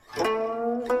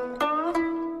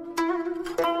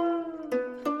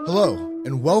Hello,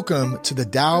 and welcome to the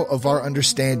Tao of Our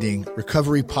Understanding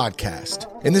Recovery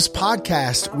Podcast. In this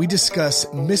podcast, we discuss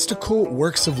mystical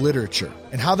works of literature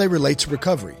and how they relate to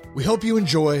recovery. We hope you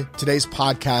enjoy today's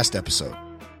podcast episode.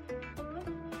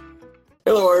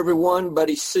 Hello, everyone.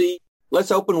 Buddy C.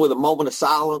 Let's open with a moment of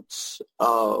silence.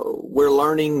 We're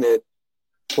learning that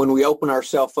when we open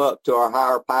ourselves up to our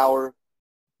higher power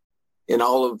in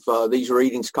all of these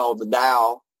readings called the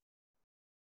Tao,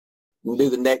 and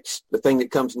do the thing that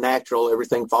comes natural,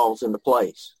 everything falls into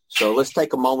place. So let's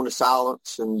take a moment of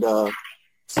silence and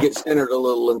get centered a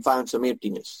little and find some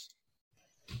emptiness.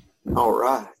 All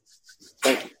right.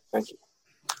 Thank you.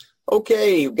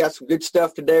 Okay, we've got some good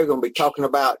stuff today. We're going to be talking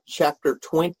about chapter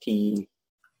 20.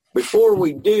 Before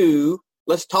we do,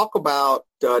 let's talk about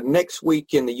next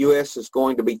week in the U.S. is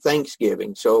going to be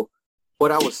Thanksgiving. So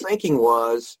what I was thinking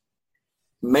was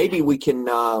maybe we can,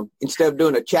 instead of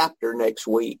doing a chapter next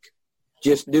week,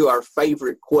 just do our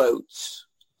favorite quotes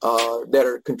that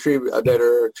are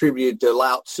attributed to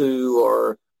Lao Tzu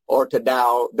or to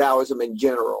Taoism in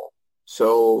general.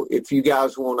 So if you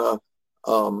guys want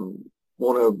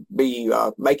to be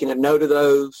making a note of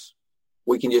those,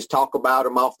 we can just talk about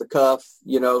them off the cuff,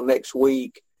 next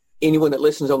week. Anyone that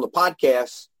listens on the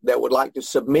podcast that would like to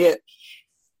submit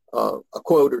a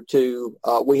quote or two,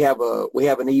 we have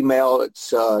an email. It's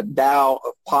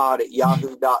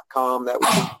taoofpod@yahoo.com. That would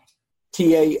be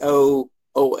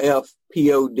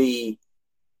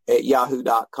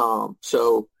taoofpod@yahoo.com.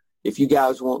 So if you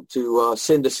guys want to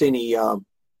send us any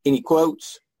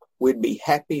quotes, we'd be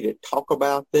happy to talk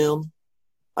about them.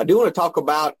 I do want to talk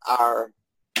about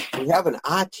we have an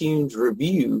iTunes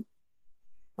review.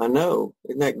 I know.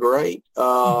 Isn't that great?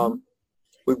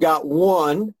 We've got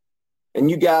one, and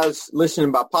you guys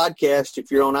listening by podcast, if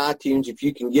you're on iTunes, if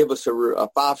you can give us a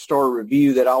 5-star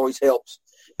review, that always helps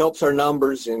our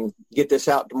numbers and get this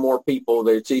out to more people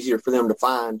that it's easier for them to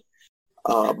find.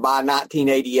 By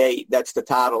 1988, that's the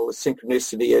title, is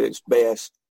Synchronicity at its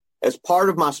Best. As part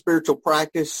of my spiritual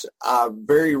practice, I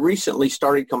very recently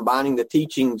started combining the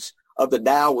teachings of the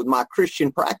Tao with my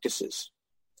Christian practices.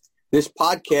 This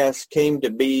podcast came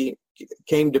to be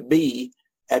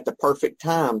at the perfect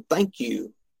time. Thank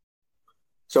you.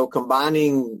 So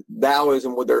combining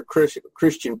Taoism with their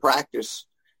Christian practice.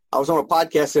 I was on a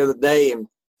podcast the other day, and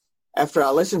after I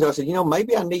listened to it, I said,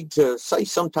 maybe I need to say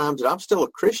sometimes that I'm still a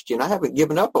Christian. I haven't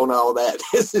given up on all that.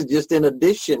 This is just in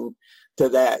addition to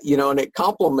that, and it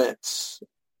complements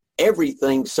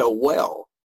everything so well,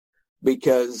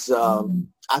 because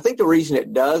I think the reason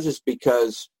it does is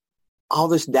because all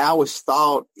this Taoist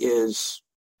thought is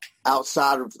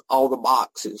outside of all the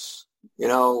boxes.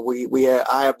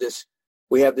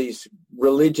 We have these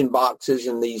religion boxes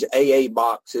and these AA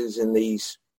boxes and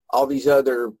all these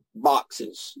other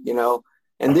boxes,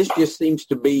 and this just seems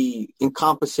to be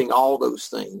encompassing all those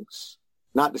things,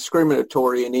 not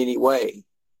discriminatory in any way.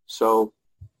 So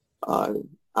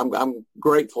I'm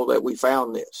grateful that we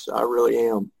found this. I really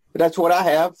am. But that's what I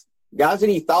have. Guys,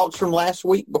 any thoughts from last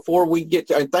week before we get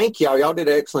to, and thank y'all. Y'all did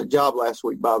an excellent job last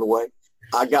week, by the way.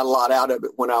 I got a lot out of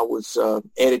it when I was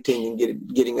editing and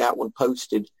getting that one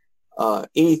posted.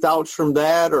 Any thoughts from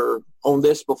that or on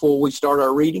this before we start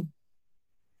our reading?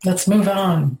 Let's move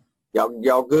on.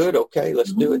 Y'all good? Okay,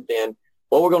 let's do it then.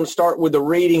 Well, we're going to start with the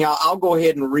reading. I'll go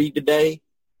ahead and read today.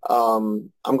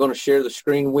 I'm going to share the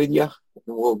screen with you, and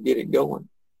we'll get it going.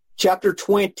 Chapter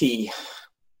 20,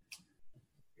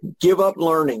 Give up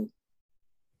learning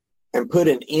and put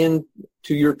an end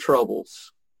to your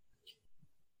troubles.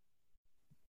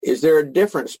 Is there a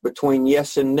difference between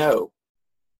yes and no?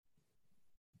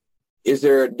 Is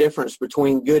there a difference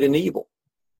between good and evil?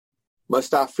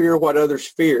 Must I fear what others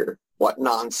fear? What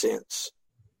nonsense.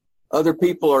 Other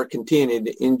people are contented,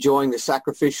 enjoying the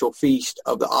sacrificial feast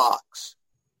of the ox.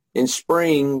 In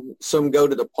spring, some go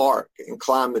to the park and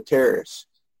climb the terrace,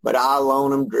 but I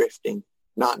alone am drifting,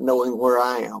 not knowing where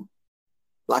I am.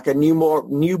 Like a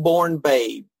newborn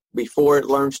babe before it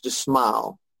learns to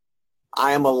smile,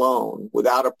 I am alone,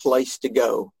 without a place to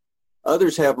go.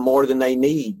 Others have more than they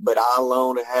need, but I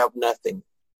alone have nothing.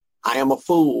 I am a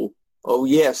fool. Oh,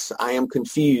 yes, I am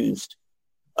confused.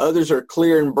 Others are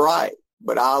clear and bright,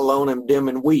 but I alone am dim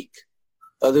and weak.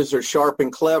 Others are sharp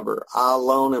and clever. I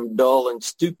alone am dull and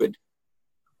stupid.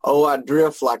 Oh, I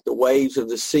drift like the waves of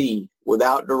the sea,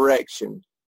 without direction,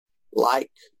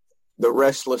 like the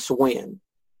restless wind.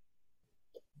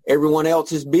 Everyone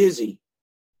else is busy,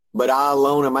 but I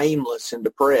alone am aimless and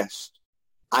depressed.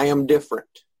 I am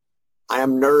different. I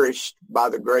am nourished by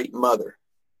the Great Mother.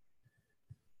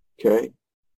 Okay.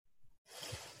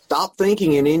 Stop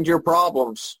thinking and end your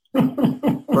problems.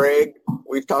 Craig,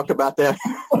 we've talked about that.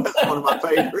 That's one of my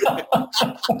favorites.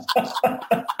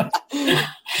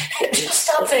 Just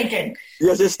stop thinking.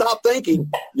 Yes, just stop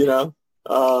thinking.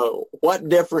 What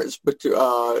difference between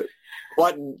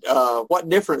what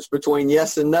difference between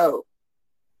yes and no?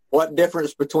 What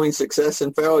difference between success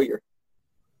and failure?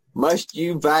 Must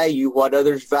you value what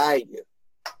others value?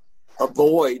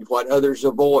 Avoid what others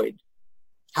avoid.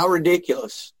 How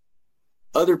ridiculous.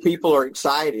 Other people are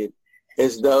excited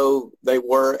as though they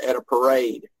were at a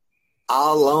parade.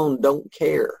 I alone don't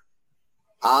care.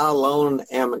 I alone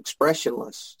am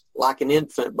expressionless, like an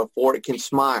infant before it can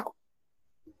smile.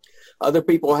 Other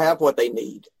people have what they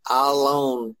need. I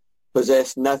alone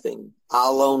possess nothing. I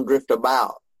alone drift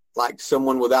about like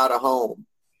someone without a home.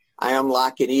 I am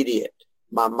like an idiot.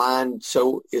 My mind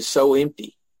is so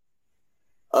empty.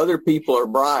 Other people are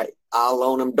bright. I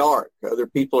alone am dark. Other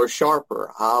people are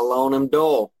sharper. I alone am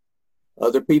dull.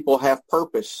 Other people have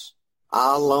purpose.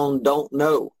 I alone don't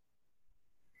know.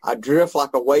 I drift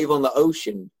like a wave on the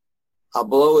ocean. I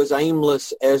blow as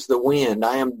aimless as the wind.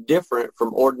 I am different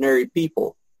from ordinary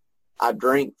people. I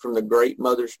drink from the great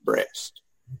mother's breast.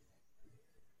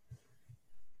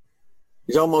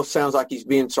 He almost sounds like he's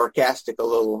being sarcastic a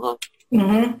little, huh?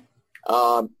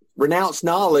 Mm-hmm. Renounce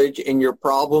knowledge and your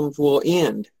problems will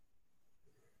end.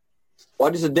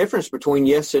 What is the difference between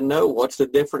yes and no? What's the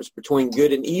difference between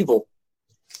good and evil?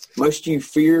 Must you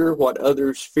fear what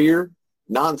others fear?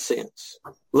 Nonsense.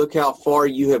 Look how far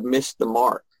you have missed the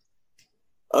mark.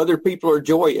 Other people are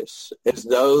joyous as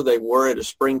though they were at a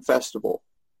spring festival.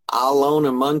 I alone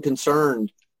am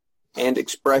unconcerned and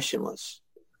expressionless,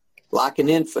 like an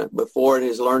infant before it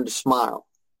has learned to smile.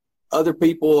 Other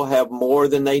people have more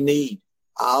than they need.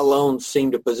 I alone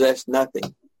seem to possess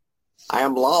nothing. I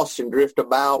am lost and drift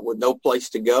about with no place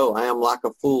to go. I am like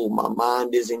a fool. My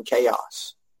mind is in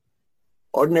chaos.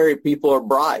 Ordinary people are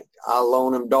bright. I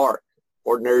alone am dark.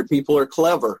 Ordinary people are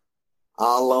clever.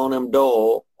 I alone am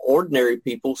dull. Ordinary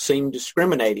people seem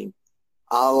discriminating.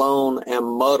 I alone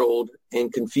am muddled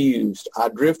and confused. I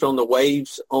drift on the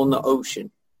waves on the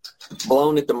ocean,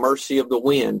 blown at the mercy of the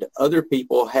wind. Other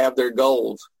people have their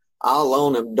goals. I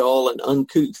alone am dull and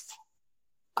uncouth.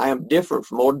 I am different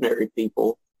from ordinary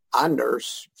people. I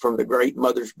nurse from the great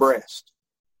mother's breast.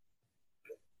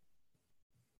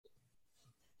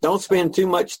 Don't spend too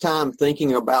much time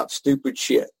thinking about stupid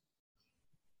shit.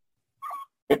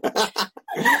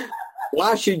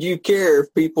 Why should you care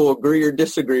if people agree or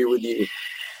disagree with you?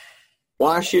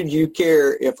 Why should you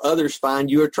care if others find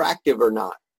you attractive or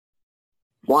not?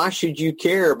 Why should you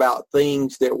care about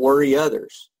things that worry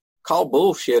others? Call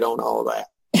bullshit on all that.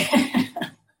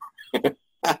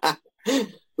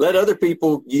 Let other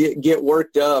people get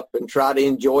worked up and try to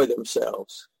enjoy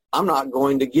themselves. I'm not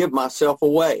going to give myself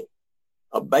away.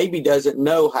 A baby doesn't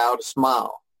know how to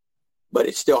smile, but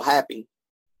it's still happy.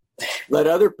 Let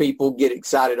other people get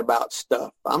excited about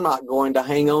stuff. I'm not going to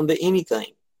hang on to anything.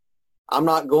 I'm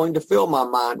not going to fill my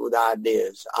mind with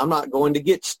ideas. I'm not going to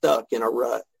get stuck in a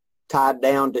rut, tied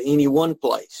down to any one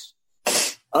place.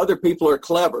 Other people are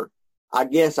clever. I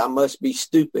guess I must be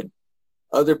stupid.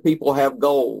 Other people have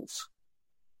goals.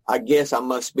 I guess I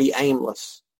must be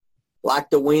aimless. Like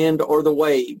the wind or the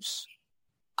waves.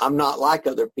 I'm not like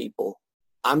other people.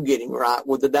 I'm getting right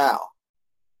with the Tao.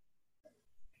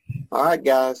 All right,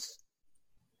 guys.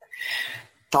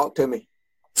 Talk to me.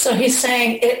 So he's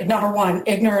saying, number one,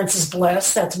 ignorance is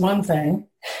bliss. That's one thing.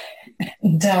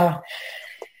 And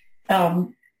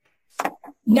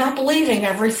not believing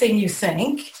everything you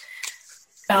think.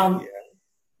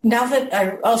 Now that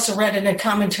I also read in a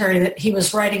commentary that he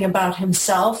was writing about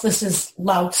himself. This is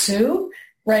Lao Tzu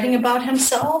writing about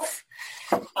himself.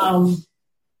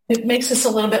 It makes us a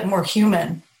little bit more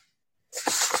human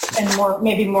and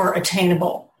maybe more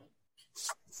attainable.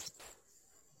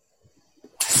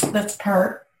 That's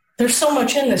part. There's so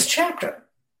much in this chapter.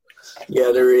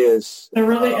 Yeah, there is. There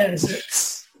really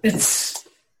is. It's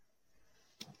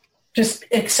just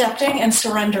accepting and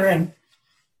surrendering.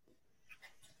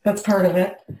 That's part of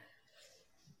it.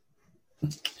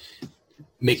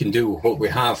 Making do what we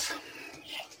have.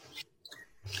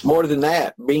 More than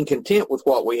that, being content with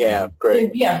what we have,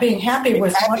 Craig. Yeah, being happy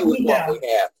with what we have.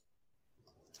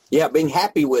 Yeah, being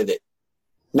happy with it.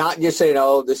 Not just saying,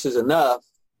 oh, this is enough.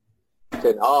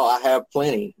 Saying, oh, I have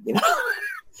plenty.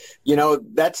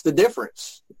 That's the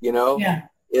difference, Yeah.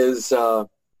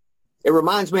 It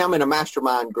reminds me, I'm in a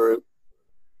mastermind group,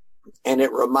 and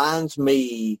it reminds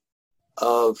me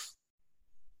of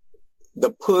the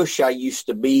push I used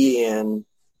to be in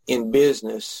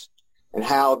business, and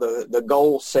how the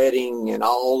goal setting and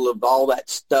all that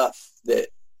stuff that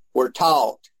we're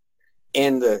taught,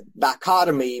 and the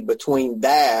dichotomy between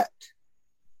that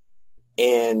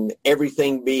and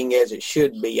everything being as it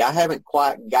should be. I haven't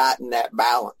quite gotten that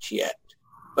balance yet,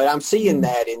 but I'm seeing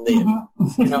that in them.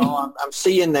 You know, I'm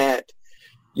seeing that,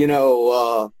 you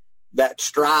know, that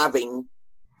striving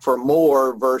for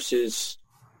more versus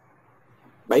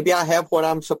maybe I have what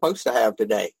I'm supposed to have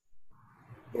today.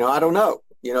 You know, I don't know.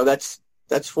 You know, that's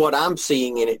what I'm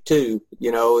seeing in it too.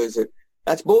 You know,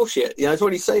 that's bullshit. You know, that's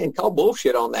what he's saying. Call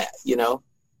bullshit on that. You know.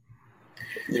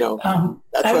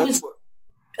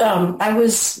 I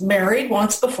was married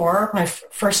once before my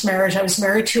first marriage. I was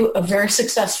married to a very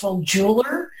successful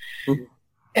jeweler. Mm-hmm.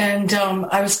 And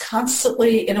I was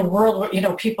constantly in a world where, you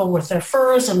know, people with their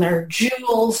furs and their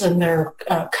jewels and their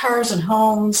cars and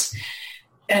homes.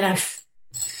 And I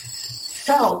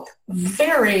felt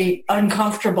very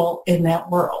uncomfortable in that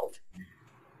world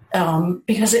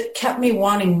because it kept me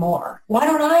wanting more. Why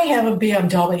don't I have a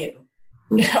BMW?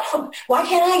 You know, why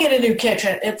can't I get a new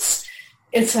kitchen? It's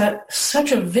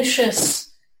such a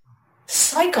vicious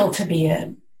cycle to be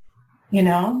in, you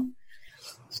know,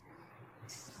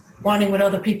 wanting what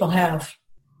other people have.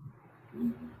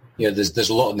 Yeah, there's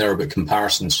a lot in there about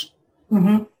comparisons.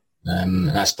 Mm-hmm. And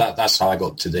that's how I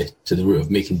got to the root of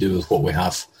making do with what we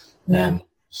have. Yeah.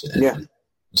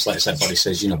 It's like everybody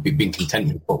says, you know, being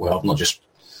content with what we have, not just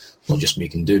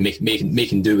making do.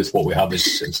 Making do with what we have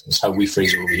is how we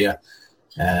phrase it over here.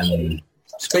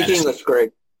 Speak English,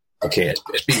 Greg. Okay,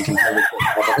 it's being content with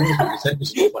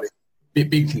what you have.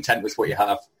 Being content with what you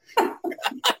have.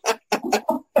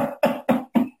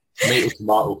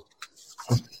 Tomato.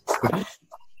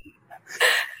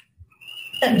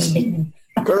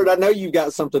 Kurt, I know you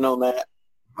got something on that.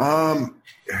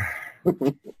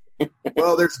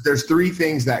 Well, there's three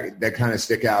things that kind of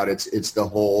stick out. It's the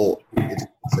whole.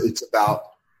 It's about.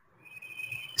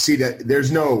 See that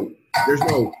there's no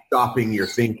stopping your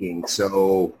thinking.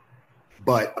 So,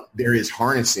 but there is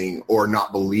harnessing or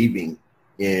not believing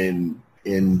in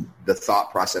the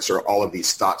thought process or all of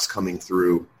these thoughts coming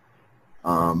through.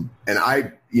 And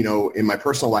I, you know, in my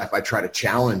personal life, I try to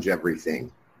challenge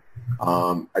everything.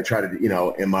 I try to, you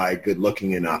know, am I good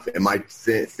looking enough? Am I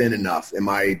thin enough? Am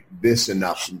I this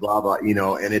enough? Blah, blah, you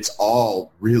know, and it's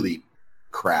all really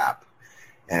crap.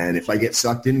 And if I get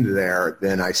sucked into there,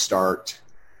 then I start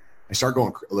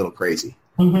going a little crazy.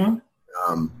 Mm-hmm.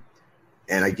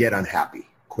 And I get unhappy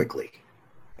quickly.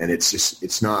 And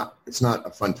it's not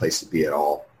a fun place to be at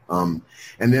all. And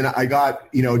then I got,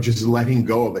 you know, just letting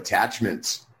go of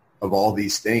attachments of all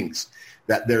these things,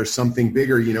 that there's something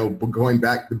bigger, you know, going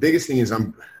back. The biggest thing is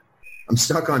I'm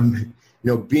stuck on,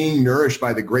 you know, being nourished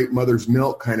by the great mother's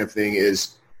milk kind of thing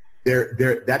is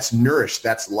there, that's nourished.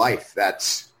 That's life.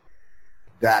 That's,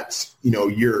 you know,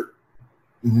 you're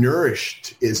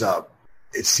nourished is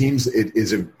it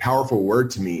is a powerful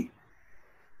word to me.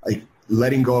 Like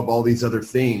letting go of all these other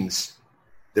things.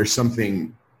 There's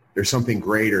something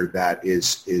greater that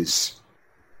is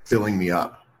filling me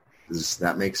up. Does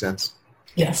that make sense?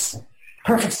 Yes.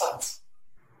 Perfect sense.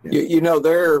 Yeah. You know,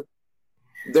 their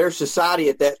society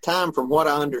at that time, from what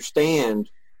I understand,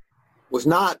 was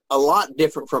not a lot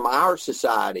different from our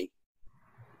society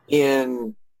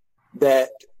in that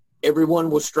everyone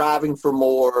was striving for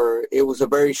more. It was a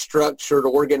very structured,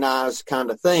 organized kind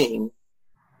of thing.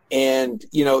 And,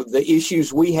 you know, the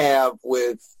issues we have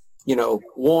with, you know,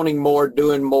 wanting more,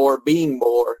 doing more, being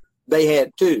more, they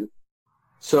had too.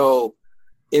 So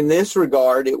in this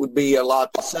regard, it would be a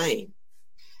lot the same,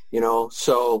 you know.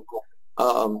 So,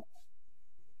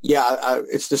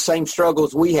 it's the same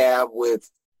struggles we have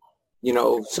with, you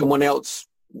know, someone else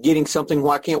getting something.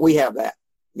 Why can't we have that?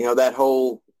 You know, that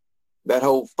whole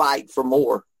fight for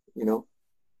more, you know.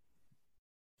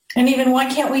 And even why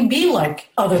can't we be like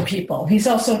other people? He's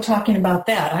also talking about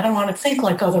that. I don't want to think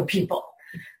like other people.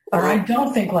 Or I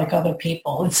don't think like other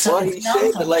people. He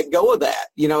said to let go of that.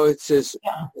 You know, it says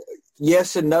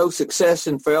yes and no, success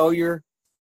and failure.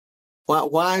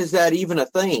 Why is that even a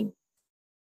thing?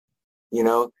 You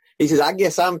know, he says, I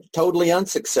guess I'm totally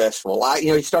unsuccessful. I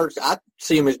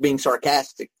see him as being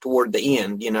sarcastic toward the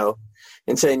end, you know,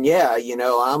 and saying,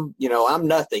 I'm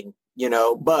nothing, you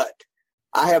know, but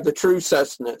I have the true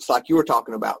sustenance like you were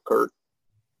talking about, Kurt.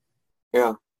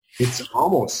 Yeah. It's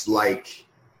almost like,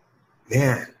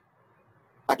 man.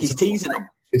 Like he's teasing him.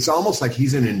 It's almost like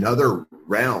he's in another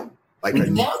realm, like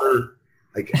another,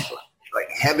 like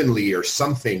heavenly or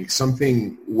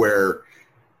something where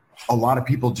a lot of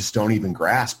people just don't even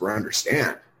grasp or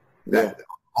understand that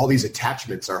all these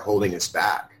attachments are holding us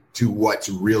back to what's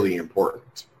really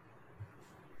important.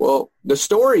 Well, the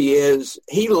story is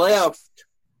he left.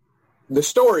 The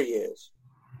story is,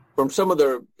 from some of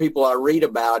the people I read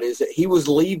about, is that he was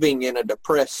leaving in a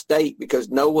depressed state because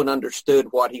no one understood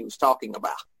what he was talking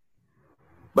about.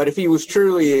 But if he was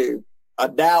truly a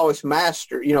Taoist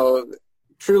master,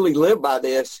 truly lived by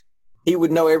this, he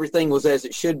would know everything was as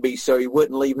it should be, so he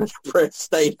wouldn't leave in a depressed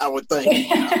state, I would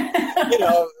think.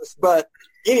 But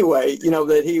anyway,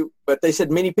 but they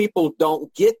said many people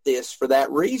don't get this for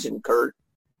that reason, Kurt,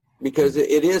 because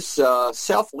it is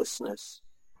selflessness.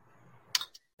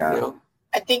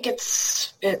 I think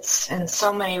it's in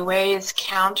so many ways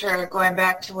counter, going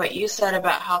back to what you said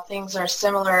about how things are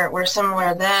similar. We're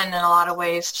similar then in a lot of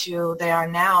ways to they are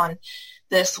now. And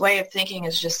this way of thinking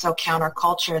is just so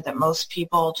counterculture that most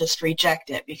people just reject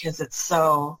it because it's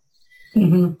so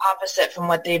opposite from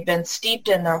what they've been steeped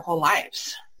in their whole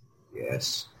lives.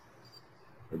 Yes.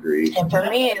 Agreed. And for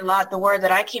me, the word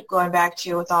that I keep going back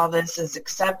to with all this is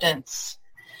acceptance.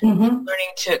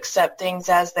 Learning to accept things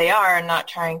as they are and not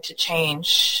trying to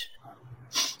change.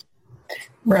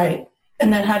 Right.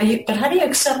 And then how do you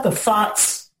accept the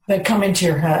thoughts that come into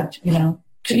your head?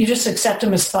 Do you just accept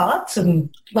them as thoughts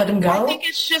and let them go? I think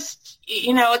it's just,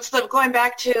 it's going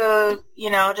back to,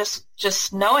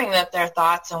 just knowing that they're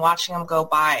thoughts and watching them go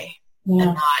by and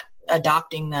not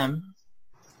adopting them.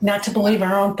 Not to believe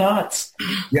our own thoughts.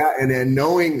 Yeah. And then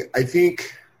knowing, I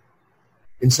think,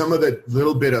 in some of the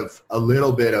little bit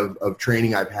of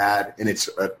training I've had, and it's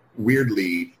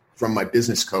weirdly from my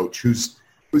business coach, who's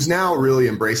now really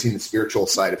embracing the spiritual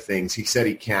side of things. He said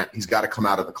he's got to come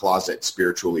out of the closet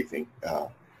spiritually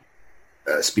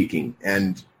speaking.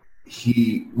 And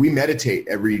we meditate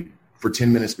for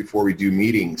 10 minutes before we do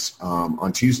meetings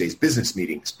on Tuesdays, business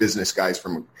meetings, business guys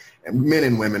from men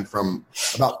and women from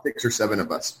about 6 or 7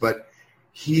 of us. But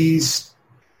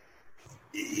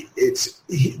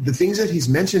the things that he's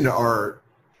mentioned are,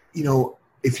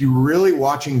 if you're really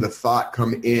watching the thought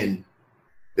come in,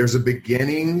 there's a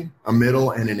beginning, a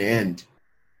middle, and an end.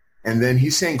 And then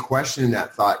he's saying question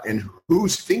that thought, and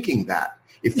who's thinking that?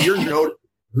 If you're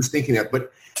who's thinking that,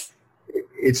 but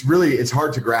it's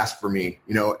hard to grasp for me,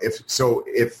 if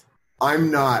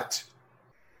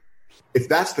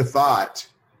that's the thought,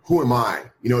 who am I?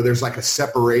 There's like a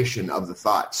separation of the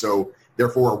thought. So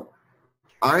therefore,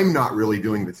 I'm not really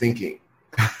doing the thinking.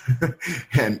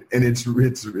 and it's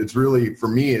really, for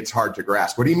me, it's hard to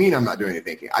grasp. What do you mean I'm not doing the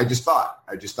thinking? I just thought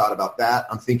about that.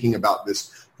 I'm thinking about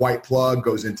this white plug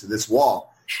goes into this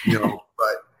wall,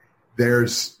 but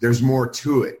there's more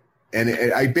to it.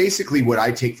 And I basically, what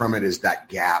I take from it is that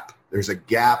gap. There's a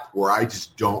gap where I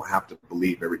just don't have to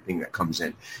believe everything that comes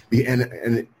in.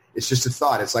 And it's just a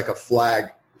thought. It's like a flag.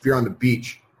 If you're on the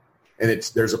beach, and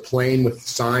there's a plane with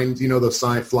signs, those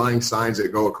flying signs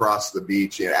that go across the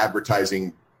beach,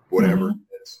 advertising whatever it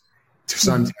is, to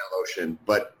suntan lotion.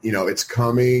 But, it's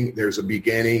coming. There's a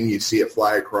beginning. You see it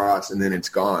fly across, and then it's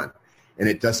gone. And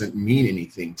it doesn't mean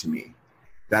anything to me.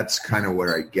 That's kind of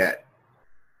where I get.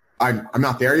 I'm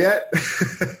not there yet,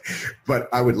 but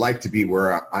I would like to be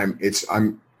where I'm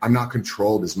not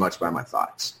controlled as much by my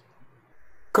thoughts.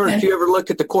 Kurt, do you ever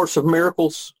look at the Course of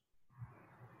Miracles?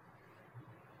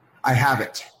 I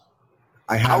haven't.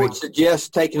 I would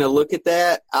suggest taking a look at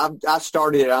that. I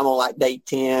started it. I'm on like day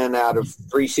 10 out of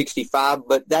 365,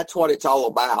 but that's what it's all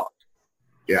about.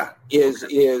 Yeah.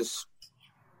 Is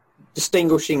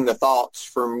distinguishing the thoughts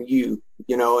from you,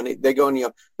 and they go,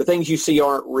 the things you see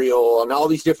aren't real and all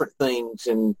these different things.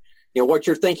 And, what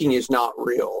you're thinking is not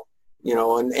real,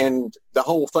 and the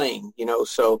whole thing,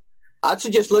 so I'd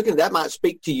suggest looking at that. Might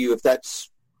speak to you if that's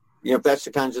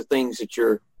the kinds of things that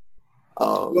you're,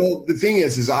 well, the thing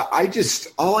is I just,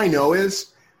 all I know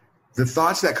is the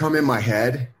thoughts that come in my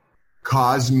head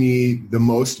cause me the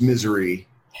most misery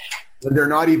when they're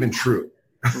not even true.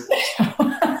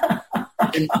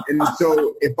 and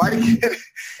so if I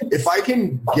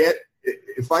can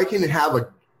have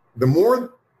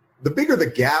the bigger the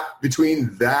gap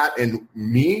between that and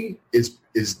me is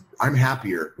I'm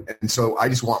happier. And so I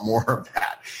just want more of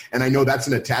that. And I know that's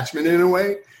an attachment in a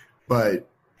way, but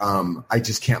I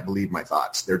just can't believe my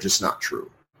thoughts. They're just not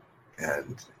true.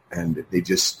 And they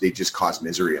just cause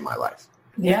misery in my life.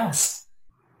 Yes.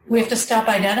 We have to stop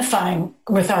identifying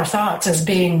with our thoughts as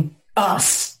being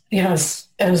us, as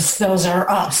those are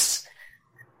us.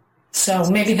 So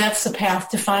maybe that's the path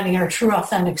to finding our true,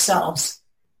 authentic selves.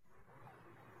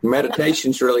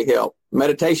 Meditations really help.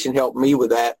 Meditation helped me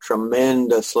with that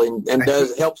tremendously, and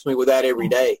helps me with that every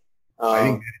day. I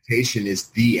think meditation is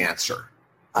the answer.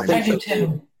 I do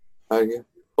too. Yeah.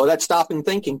 Well, that's stopping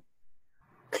thinking.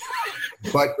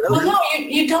 But no,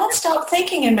 you don't stop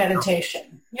thinking in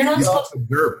meditation. You're not supposed to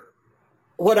observe.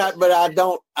 But I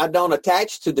don't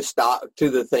attach to the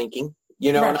thinking,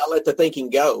 right. And I let the thinking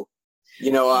go.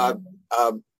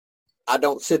 I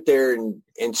don't sit there and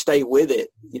stay with it.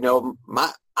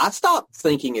 I stop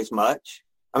thinking as much.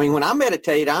 when I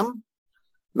meditate,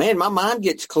 my mind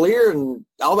gets clear, and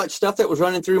all that stuff that was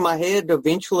running through my head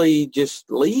eventually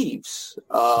just leaves.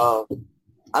 I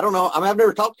don't know. I've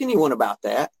never talked to anyone about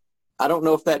that. I don't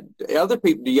know if that other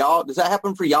people, does that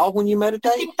happen for y'all when you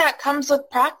meditate? I think that comes with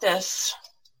practice.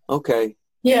 Okay.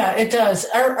 Yeah, it does.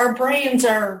 Our brains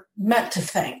are meant to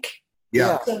think.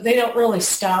 Yeah. So they don't really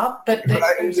stop, but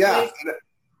I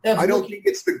don't think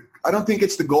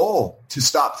it's the goal to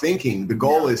stop thinking. The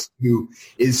goal is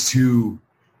to,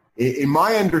 in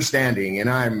my understanding, and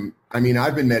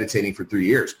I've been meditating for 3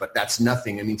 years, but that's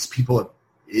nothing. I mean,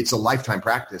 it's a lifetime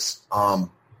practice.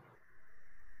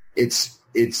 It's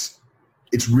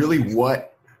really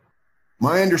what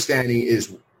my understanding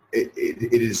is. It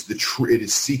is it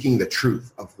is seeking the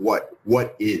truth of what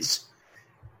is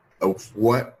the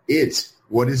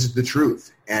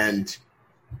truth, and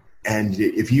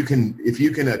if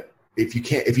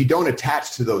you don't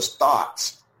attach to those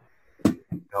thoughts,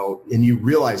 and you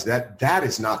realize that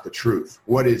is not the truth.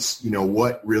 What is,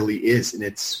 what really is, and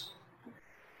it's,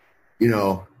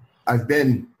 I've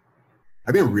been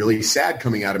really sad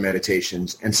coming out of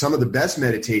meditations, and some of the best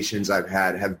meditations I've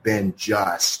had have been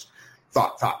just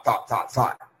thought,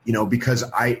 because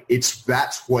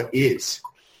that's what is.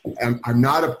 I'm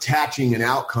not attaching an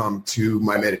outcome to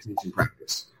my meditation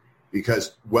practice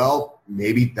because,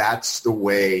 maybe that's the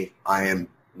way I am,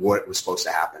 what was supposed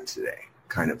to happen today,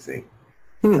 kind of thing.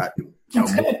 More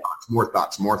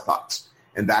thoughts.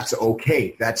 And that's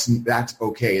okay. That's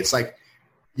okay. It's like,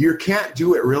 you can't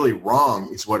do it really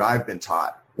wrong is what I've been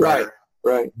taught. Right.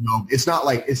 It's not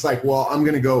like, well, I'm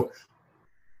going to go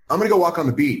walk on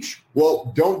the beach.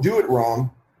 Well, don't do it wrong.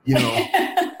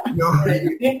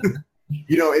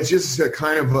 It's just a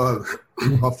kind of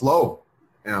a flow.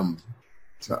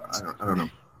 So I don't know.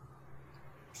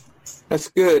 That's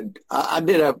good. I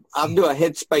do a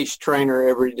headspace trainer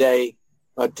every day,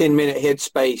 a 10-minute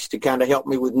headspace to kind of help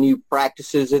me with new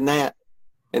practices in that.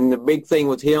 And the big thing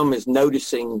with him is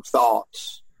noticing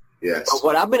thoughts. Yes. But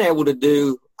what I've been able to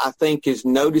do, I think, is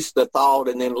notice the thought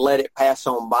and then let it pass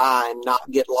on by and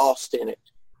not get lost in it.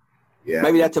 Yeah.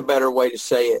 Maybe that's a better way to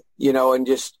say it,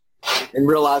 and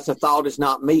realize the thought is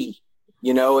not me,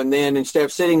 and then instead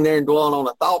of sitting there and dwelling on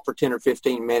a thought for 10 or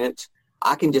 15 minutes,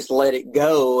 I can just let it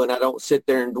go and I don't sit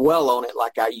there and dwell on it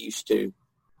like I used to.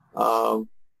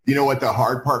 What the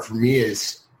hard part for me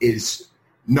is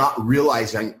not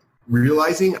realizing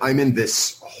I'm in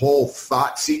this whole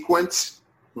thought sequence,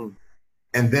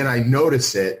 and then I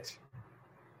notice it,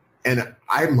 and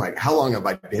I'm like, how long have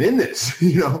I been in this?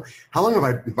 How long have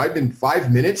I been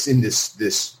 5 minutes in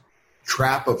this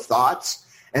trap of thoughts?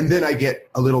 And then I get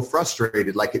a little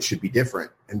frustrated, like it should be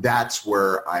different. And that's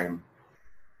where I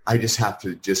just have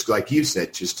to, just like you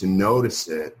said, just to notice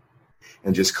it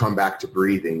and just come back to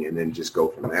breathing and then just go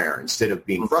from there instead of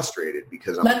being frustrated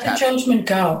because I'm let the judgment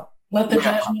go. Let the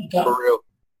judgment go. For real.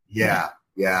 Yeah.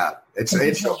 It's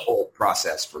a whole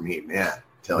process for me, man. I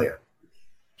tell you.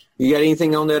 You got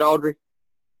anything on that, Audrey?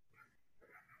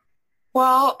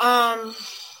 Well, I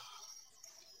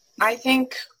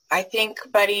think,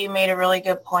 Buddy, you made a really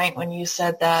good point when you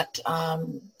said that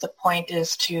the point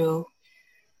is to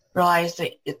realize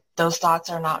that those thoughts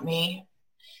are not me.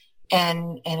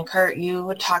 And Kurt, you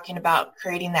were talking about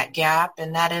creating that gap,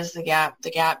 and that is the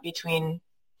gap between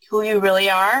who you really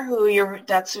are,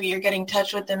 that's who you're getting in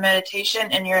touch with in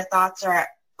meditation, and your thoughts are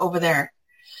over there.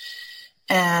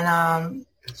 And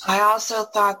I also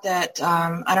thought that,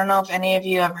 I don't know if any of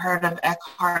you have heard of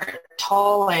Eckhart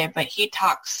Tolle, but he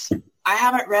talks, I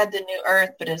haven't read The New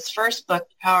Earth, but his first book,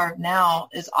 The Power of Now,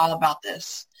 is all about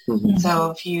this. Mm-hmm.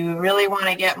 So if you really want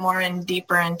to get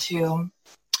deeper into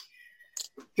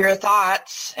your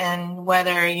thoughts and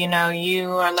whether,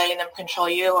 you are letting them control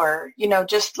you or,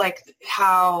 just like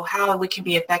how we can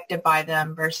be affected by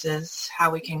them versus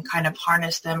how we can kind of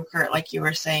harness them, Kurt, like you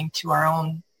were saying, to our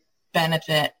own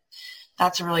benefit.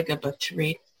 That's a really good book to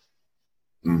read.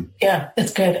 Yeah,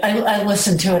 it's good. I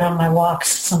listen to it on my walks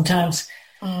sometimes.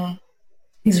 Mm.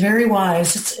 He's very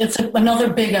wise. It's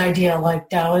another big idea like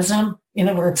Taoism,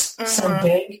 where it's so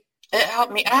big. It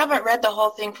helped me. I haven't read the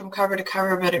whole thing from cover to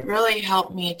cover, but it really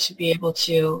helped me to be able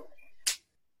to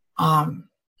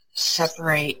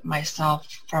separate myself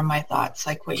from my thoughts,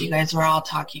 like what you guys were all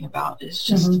talking about, is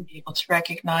just to be able to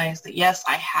recognize that, yes,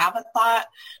 I have a thought,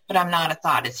 but I'm not a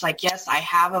thought. It's like, yes, I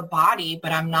have a body,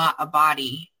 but I'm not a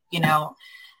body, And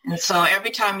so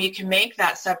every time you can make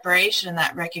that separation,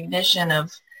 that recognition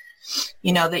of,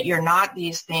 that you're not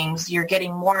these things, you're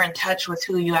getting more in touch with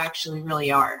who you actually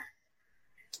really are.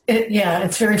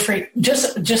 It's very free.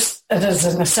 Just as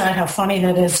an aside, how funny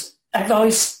that is. I've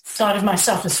always thought of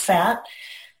myself as fat.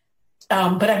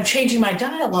 but I'm changing my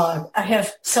dialogue. I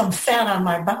have some fat on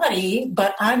my body,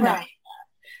 but I'm not.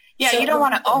 Yeah, so, you don't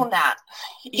want to own that.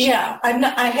 Yeah, I'm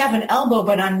not. I have an elbow,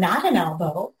 but I'm not an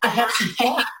elbow. I have some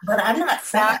fat, but I'm not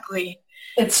fat. Exactly.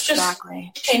 It's just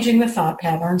changing the thought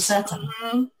patterns. That's all.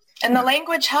 Mm-hmm. And the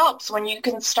language helps when you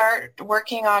can start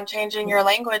working on changing your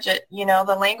language.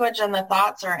 The language and the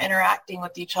thoughts are interacting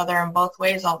with each other in both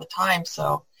ways all the time.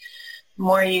 So the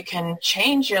more you can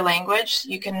change your language,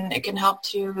 it can help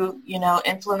to,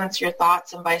 influence your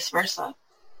thoughts and vice versa.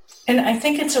 And I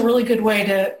think it's a really good way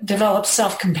to develop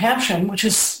self-compassion, which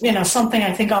is, something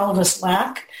I think all of us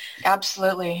lack.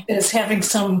 Absolutely. Is having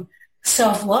some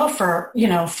self-love for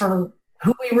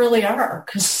who we really are.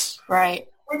 Because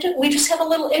we just have a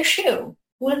little issue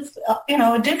with,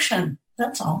 addiction.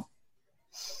 That's all.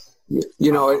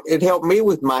 It helped me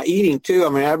with my eating, too. I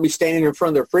mean, I'd be standing in front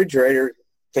of the refrigerator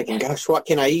thinking, gosh, what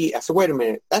can I eat? I said, wait a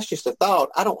minute, that's just a thought.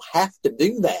 I don't have to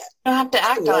do that. You don't have to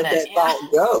act on it. Let that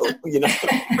thought go,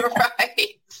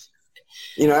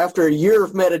 Right. After a year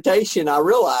of meditation, I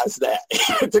realized that.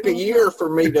 It took a year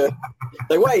for me to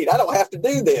say, wait, I don't have to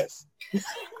do this.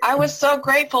 I was so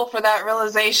grateful for that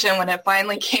realization when it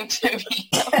finally came to me.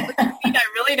 I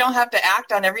really don't have to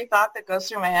act on every thought that goes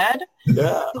through my head.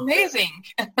 Yeah. It's amazing.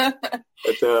 But,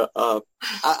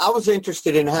 I was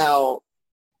interested in how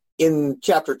in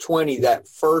chapter 20, that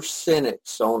first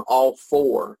sentence on all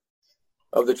four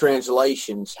of the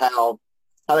translations, how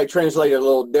they translate it a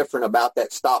little different about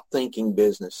that stop thinking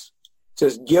business. It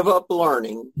says, give up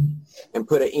learning and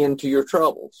put an end to your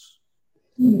troubles.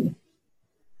 Mm.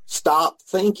 Stop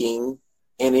thinking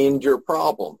and end your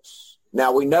problems.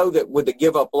 Now, we know that with the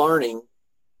give up learning,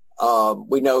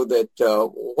 we know that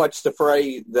what's the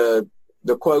phrase, the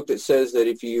quote that says that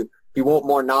if you want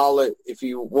more knowledge,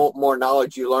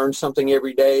 you learn something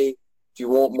every day. If you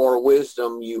want more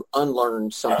wisdom, you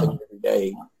unlearn something every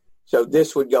day. So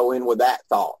this would go in with that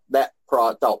thought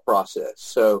process.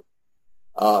 So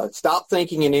stop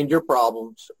thinking and end your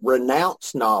problems.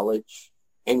 Renounce knowledge,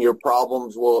 and your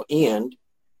problems will end.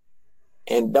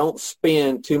 And don't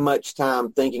spend too much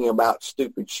time thinking about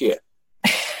stupid shit.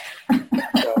 Can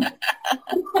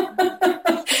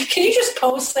you just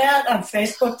post that on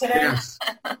Facebook today? Yes.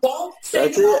 Don't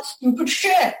think about stupid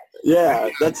shit.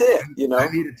 Yeah, that's it. I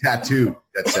need a tattoo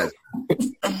that says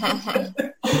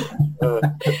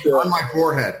on my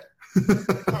forehead.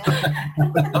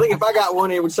 I think if I got one,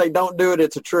 it would say, don't do it,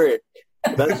 it's a trick.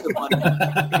 That's the one.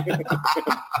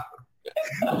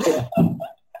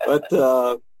 But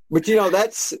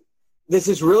this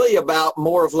is really about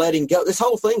more of letting go. This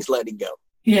whole thing's letting go.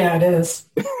 Yeah, it is.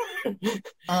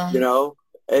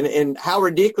 And how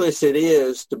ridiculous it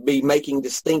is to be making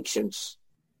distinctions.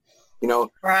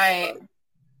 Right.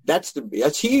 That's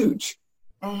huge.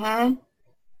 Mm-hmm.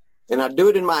 And I do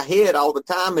it in my head all the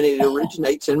time, and it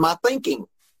originates in my thinking.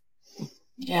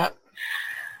 Yep.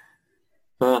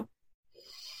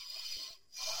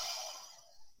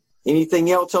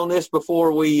 Anything else on this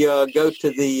before we go to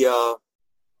the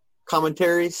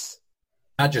commentaries?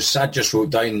 I just wrote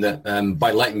down that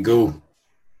by letting go,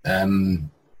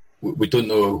 we don't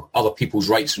know other people's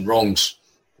rights and wrongs.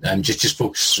 Just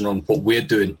focusing on what we're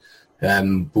doing,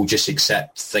 we'll just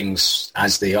accept things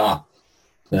as they are.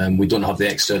 We don't have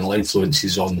the external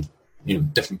influences on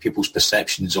different people's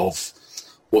perceptions of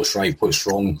what's right, what's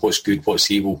wrong, what's good,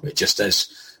 what's evil. It just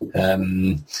is.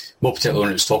 More particularly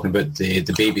when it's talking about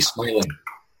the baby smiling.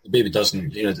 The baby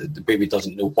doesn't, the baby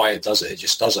doesn't know why it does it. It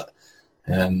just does it.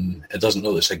 It doesn't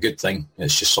know that it's a good thing.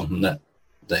 It's just something that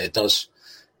it does.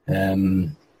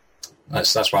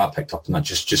 That's what I picked up on that.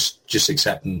 Just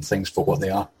accepting things for what they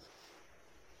are.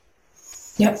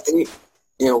 Yep.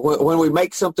 When we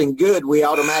make something good, we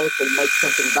automatically make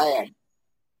something bad.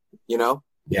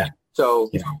 Yeah. So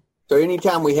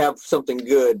anytime we have something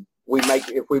good,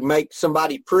 if we make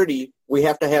somebody pretty, we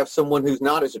have to have someone who's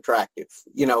not as attractive,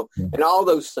 and all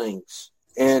those things.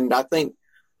 And I think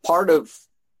part of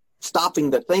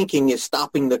stopping the thinking is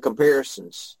stopping the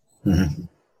comparisons. Mm-hmm.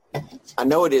 I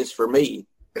know it is for me.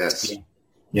 Yes.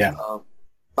 Yeah.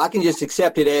 If I can just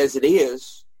accept it as it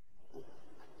is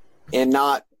and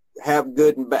not have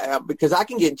good and bad, because I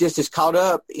can get just as caught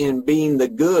up in being the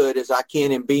good as I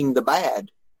can in being the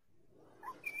bad.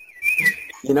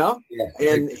 Yeah.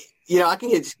 And I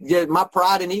can get my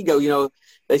pride and ego.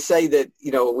 They say that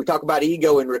we talk about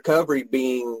ego in recovery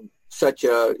being such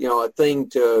a thing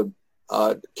to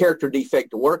character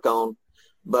defect to work on,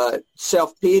 but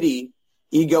self-pity,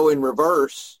 ego in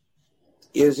reverse,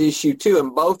 is issue too,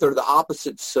 and both are the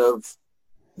opposites of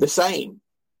the same.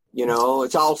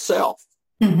 It's all self.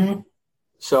 Mm-hmm.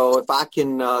 So if I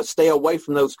can stay away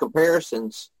from those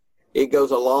comparisons it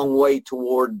goes a long way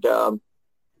toward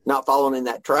not falling in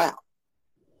that trap.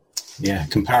 Yeah,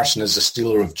 comparison is the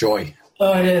stealer of joy.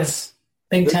 Oh, it is.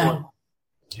 Big time.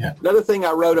 Yeah. Another thing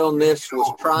I wrote on this was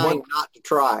trying not to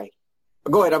try.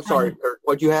 Go ahead. I'm sorry, Kurt.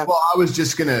 What'd you have? Well, I was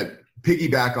just going to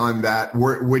piggyback on that,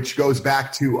 which goes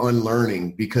back to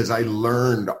unlearning, because I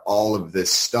learned all of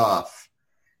this stuff,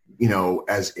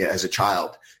 as a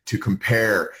child, to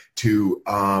compare to,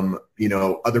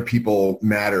 other people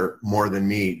matter more than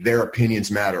me. Their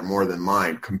opinions matter more than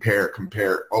mine.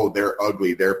 Compare. Oh, they're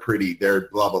ugly. They're pretty. They're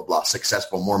blah, blah, blah,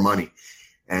 successful, more money.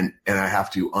 And I have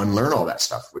to unlearn all that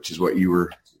stuff, which is what you were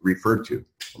referred to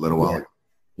a little while ago.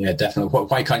 Yeah, definitely.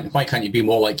 Why can't you be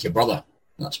more like your brother?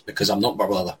 That's because I'm not my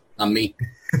brother. I'm me.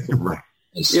 Right.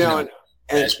 That's who I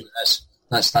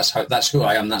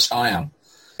am. That's how I am.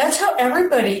 That's how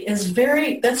everybody is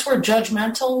that's where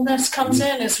judgmentalness comes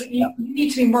in. Is you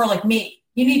need to be more like me.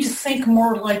 You need to think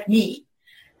more like me.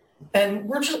 And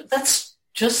that's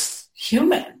just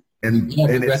human. And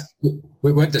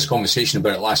we had this conversation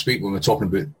about it last week when we were talking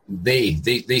about they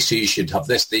say you should have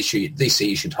this, they say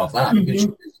you should have that.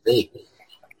 Mm-hmm.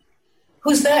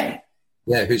 Who's they?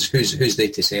 Yeah, who's they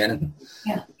to say anything?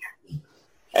 Yeah.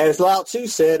 As Lao Tzu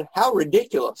said, how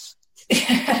ridiculous.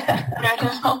 I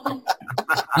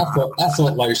I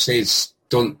thought Lao says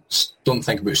don't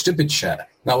think about stupid shit.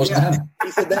 That wasn't him.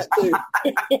 He said that too.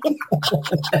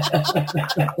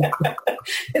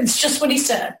 It's just what he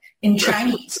said in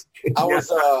Chinese. I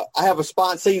have a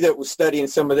sponsee that was studying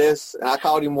some of this, and I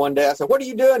called him one day. I said, "What are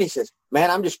you doing?" He says, "Man,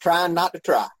 I'm just trying not to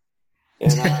try."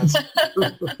 And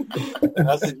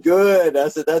I said, "Good." I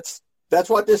said, "That's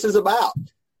what this is about.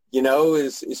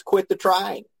 Is quit the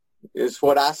trying. Is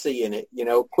what I see in it.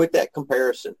 Quit that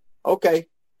comparison." Okay,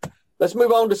 let's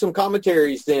move on to some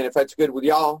commentaries then, if that's good with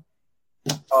y'all.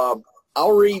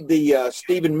 I'll read the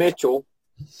Stephen Mitchell.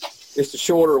 It's the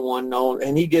shorter one,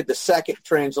 and he did the second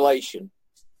translation.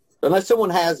 Unless someone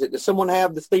has it. Does someone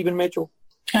have the Stephen Mitchell?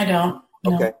 I don't.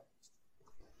 No. Okay.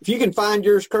 If you can find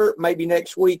yours, Kurt, maybe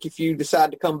next week, if you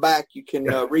decide to come back, you can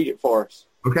read it for us.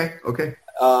 Okay.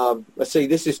 Let's see.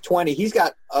 This is 20. He's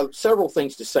got several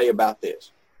things to say about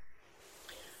this.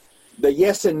 The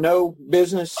yes and no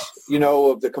business,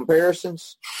 of the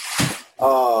comparisons.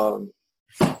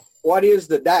 What is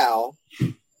the Tao?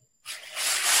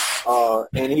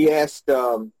 And he asked,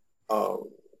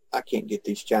 I can't get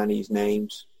these Chinese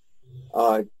names.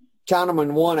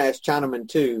 Chinaman 1 asked Chinaman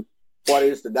 2, what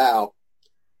is the Tao?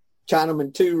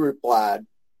 Chinaman 2 replied,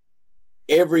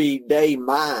 everyday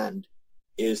mind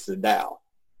is the Tao.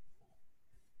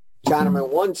 Chinaman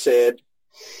 1 said,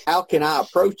 how can I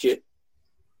approach it?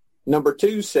 Number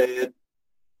 2 said,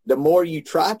 the more you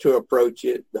try to approach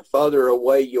it, the further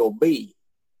away you'll be.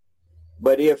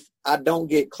 But if I don't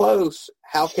get close,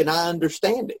 how can I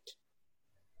understand it?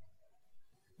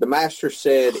 The master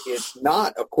said, it's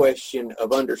not a question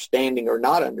of understanding or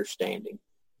not understanding.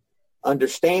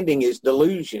 Understanding is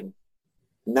delusion.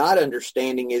 Not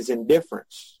understanding is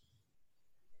indifference.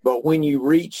 But when you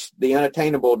reach the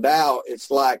unattainable Tao, it's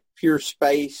like pure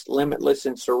space, limitless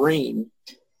and serene.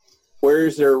 Where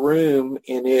is there room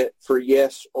in it for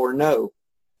yes or no?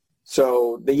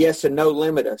 So the yes and no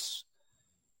limit us.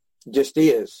 Just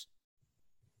is.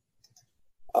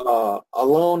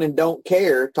 Alone and Don't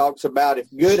Care talks about if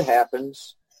good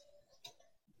happens,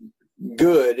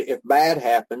 good. If bad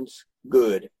happens,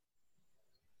 good.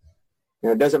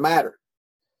 It doesn't matter.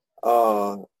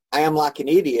 I am like an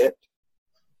idiot.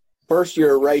 First you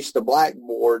erase the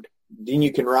blackboard, then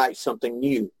you can write something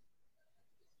new.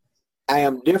 I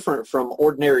am different from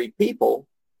ordinary people.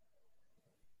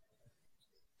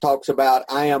 Talks about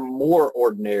I am more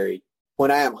ordinary.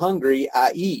 When I am hungry,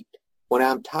 I eat. When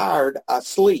I'm tired, I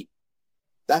sleep.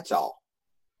 That's all.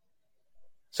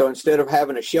 So instead of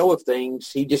having a show of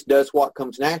things, he just does what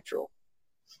comes natural.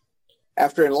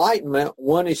 After enlightenment,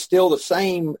 one is still the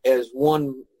same as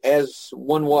one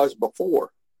was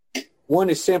before. One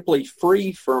is simply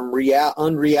free from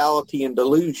unreality and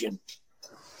delusion.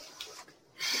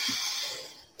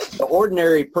 The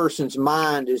ordinary person's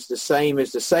mind is the same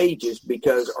as the sage's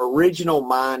because original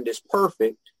mind is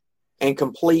perfect and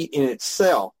complete in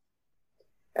itself.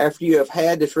 After you have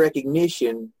had this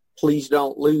recognition, please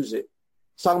don't lose it.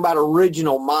 It's talking about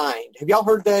original mind. Have y'all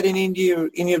heard that in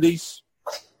any of these?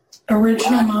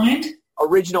 Original mind?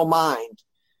 Original mind.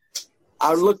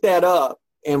 I looked that up,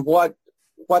 and what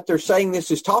they're saying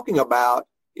this is talking about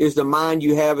is the mind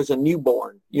you have as a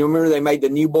newborn. You remember they made the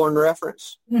newborn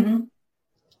reference? Mm-hmm.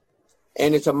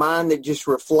 And it's a mind that just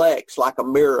reflects like a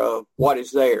mirror of what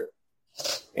is there.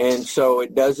 And so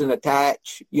it doesn't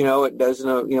attach, it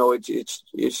doesn't,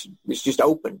 it's just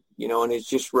open, and it's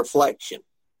just reflection.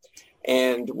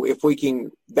 And if we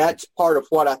can, that's part of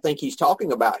what I think he's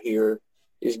talking about here,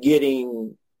 is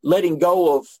letting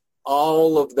go of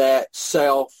all of that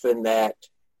self and that,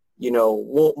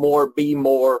 want more, be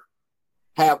more,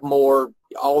 have more,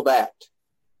 all that,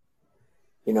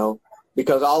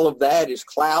 because all of that is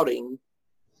clouding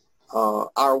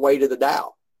our way to the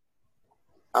Tao,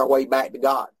 our way back to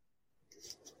God.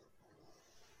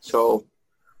 So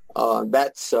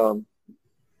that's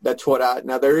what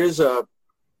now there is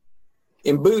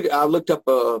in Buddha, I looked up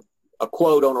a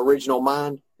quote on original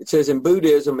mind. It says, in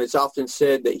Buddhism, it's often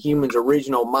said that humans'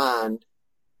 original mind,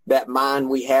 that mind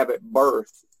we have at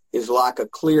birth, is like a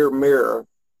clear mirror,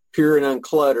 pure and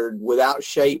uncluttered, without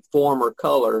shape, form, or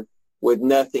color, with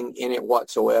nothing in it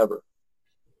whatsoever.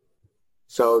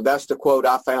 So that's the quote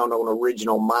I found on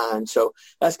original mind. So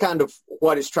that's kind of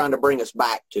what it's trying to bring us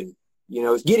back to,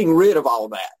 is getting rid of all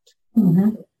that.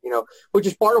 Mm-hmm. Which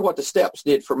is part of what the steps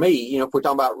did for me, if we're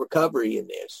talking about recovery in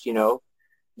this,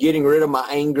 getting rid of my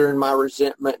anger and my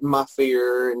resentment and my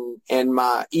fear and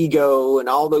my ego and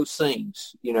all those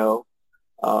things,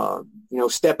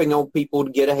 stepping on people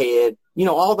to get ahead,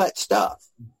 all that stuff,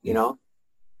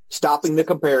 stopping the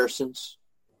comparisons.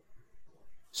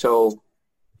 So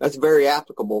that's very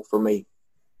applicable for me.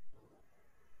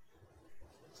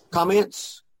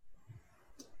 Comments?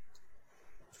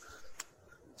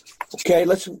 Okay,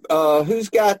 let's, who's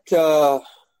got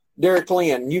Derek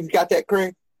Lynn? You've got that,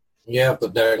 Craig? Yeah, I've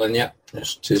got Derek Lynn, yeah.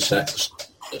 Just 2 seconds.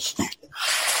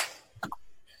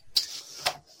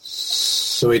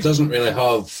 So he doesn't really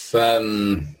have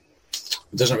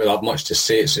much to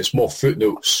say. It's more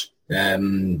footnotes.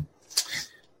 More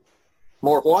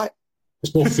what?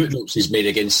 There's more footnotes he's made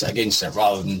against it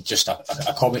rather than just a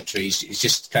commentary. He's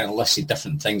just kind of listed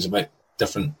different things about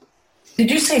different. Did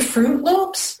you say Fruit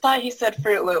Loops? I thought he said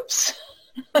Fruit Loops.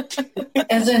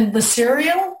 As in the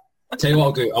cereal? I'll tell you what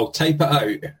I'll do. I'll type it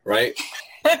out, right?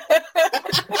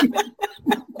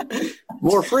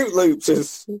 More Fruit Loops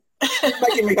is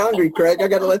making me hungry, Craig. I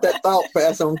got to let that thought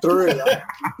pass on through.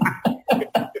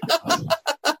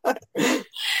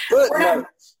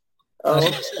 Footnotes.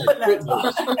 Footnotes.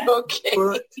 Okay.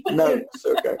 Footnotes.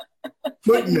 Okay.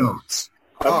 Footnotes.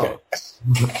 Okay.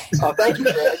 Oh, thank you,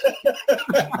 Craig.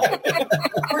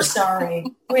 We're sorry.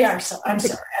 I'm sorry.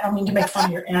 I don't mean to make fun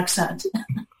of your accent.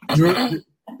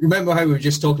 Remember how we were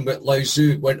just talking about Lao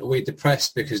Tzu went away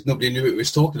depressed because nobody knew what he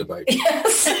was talking about?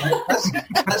 Yes.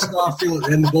 That's how I feel at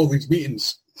the end of all these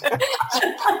meetings.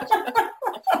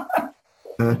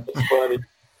 Funny.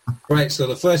 Right, so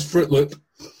the first Fruit Loop.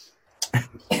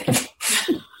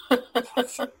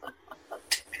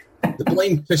 The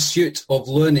blind pursuit of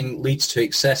learning leads to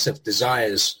excessive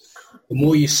desires. The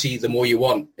more you see, the more you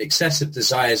want. Excessive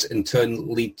desires in turn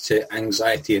lead to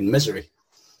anxiety and misery.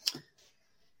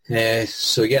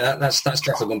 So yeah, that's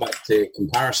definitely going back to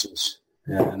comparisons.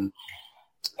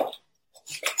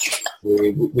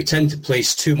 We tend to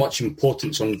place too much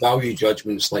importance on value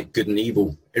judgments like good and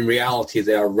evil. In reality,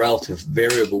 they are relative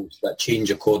variables that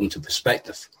change according to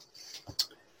perspective.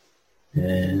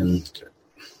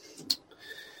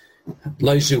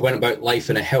 Lao Tzu went about life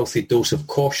in a healthy dose of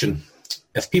caution.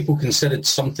 If people considered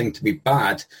something to be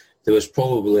bad, there was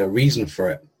probably a reason for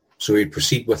it. So he'd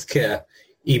proceed with care,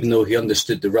 even though he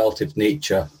understood the relative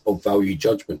nature of value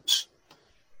judgments.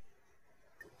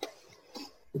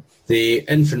 The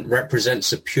infant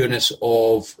represents the pureness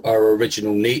of our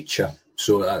original nature.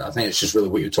 So I think it's just really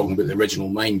what you're talking about, the original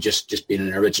mind, just being in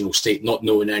an original state, not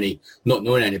knowing any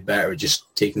better,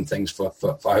 just taking things for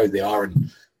how they are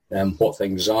and what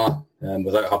things are,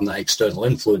 without having that external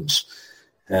influence.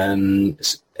 In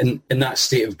that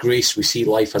state of grace, we see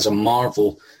life as a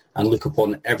marvel and look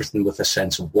upon everything with a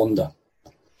sense of wonder.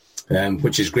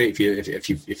 Which is great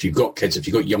if you've got kids, if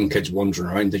you've got young kids wandering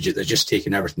around, they're just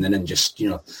taking everything in and just,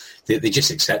 they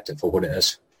just accept it for what it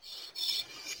is.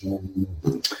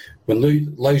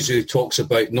 When Lao Tzu talks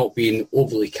about not being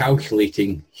overly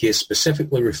calculating, he is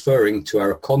specifically referring to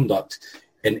our conduct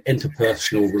in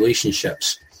interpersonal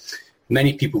relationships.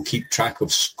 Many people keep track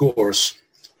of scores,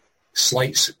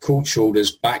 slights, cold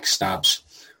shoulders, backstabs,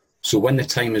 so when the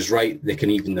time is right, they can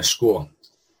even the score.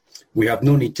 We have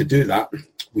no need to do that.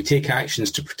 We take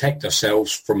actions to protect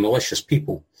ourselves from malicious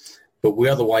people, but we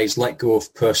otherwise let go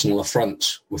of personal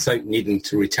affronts without needing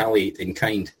to retaliate in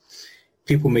kind.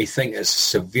 People may think it's a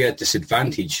severe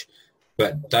disadvantage,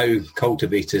 but Tao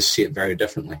cultivators see it very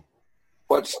differently.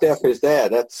 What step is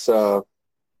that? That's 4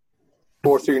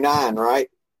 through 9, right?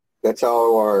 That's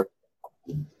all our,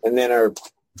 and then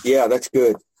yeah, that's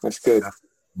good. That's good.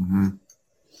 Mm-hmm.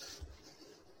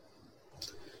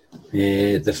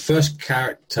 The first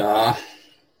character,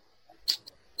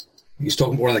 He's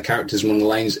talking about one of the characters, one of the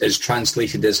lines is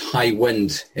translated as high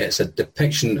wind. It's a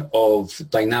depiction of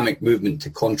dynamic movement to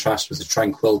contrast with the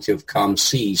tranquility of calm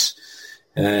seas.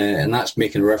 And that's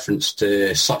making reference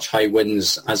to such high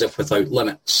winds as if without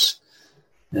limits.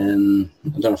 I don't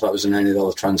know if that was in any of the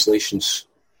other translations.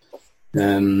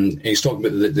 He's talking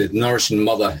about the nourishing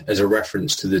mother as a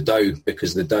reference to the Tao,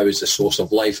 because the Tao is the source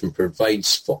of life and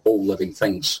provides for all living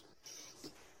things.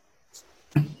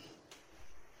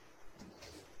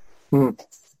 A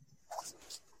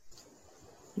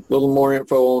little more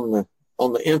info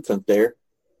on the infant there,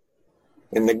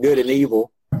 and the good and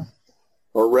evil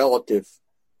are relative.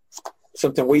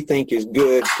 Something we think is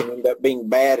good can end up being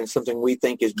bad, and something we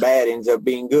think is bad ends up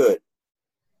being good.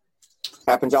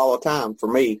 Happens all the time for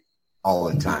me.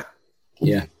 All the time.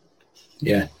 Yeah.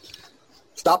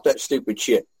 Stop that stupid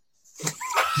shit.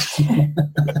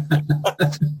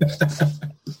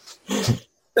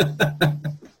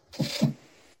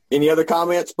 Any other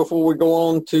comments before we go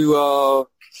on to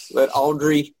let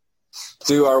Audrey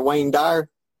do our Wayne Dyer?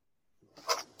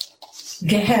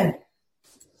 Go ahead.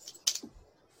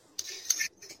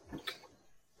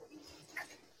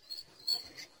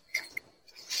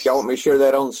 Y'all want me to share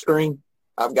that on the screen?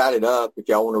 I've got it up if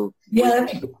y'all want to. Yeah,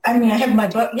 I have my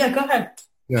book. Yeah, go ahead.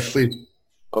 Yeah, please.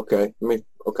 Okay.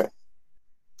 Okay.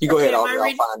 You go ahead, Audrey.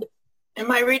 I'll find it.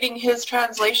 Am I reading his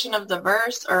translation of the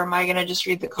verse, or am I going to just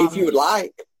read the comment? If you would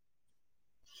like.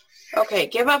 Okay,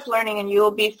 give up learning and you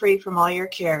will be free from all your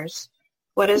cares.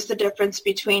 What is the difference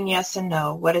between yes and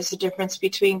no? What is the difference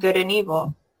between good and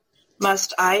evil?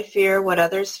 Must I fear what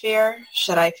others fear?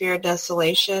 Should I fear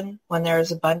desolation when there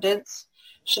is abundance?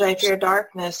 Should I fear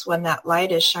darkness when that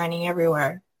light is shining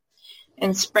everywhere?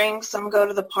 In spring, some go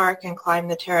to the park and climb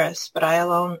the terrace, but I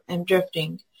alone am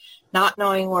drifting, not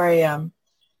knowing where I am.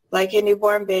 Like a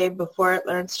newborn babe, before it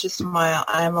learns to smile,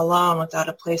 I am alone without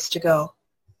a place to go.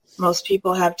 Most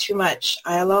people have too much.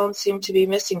 I alone seem to be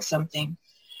missing something.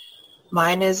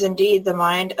 Mine is indeed the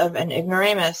mind of an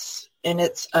ignoramus in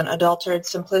its unadulterated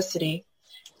simplicity,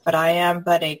 but I am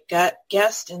but a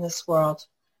guest in this world.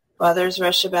 While others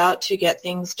rush about to get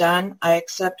things done, I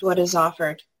accept what is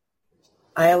offered.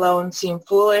 I alone seem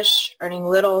foolish, earning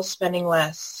little, spending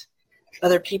less.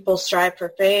 Other people strive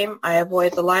for fame. I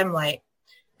avoid the limelight,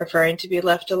 preferring to be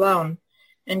left alone.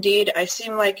 Indeed, I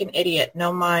seem like an idiot,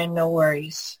 no mind, no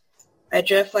worries. I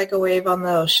drift like a wave on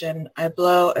the ocean. I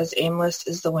blow as aimless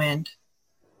as the wind.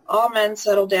 All men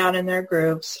settle down in their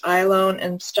grooves. I alone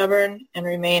am stubborn and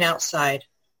remain outside.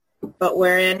 But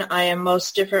wherein I am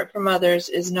most different from others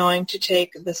is knowing to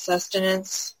take the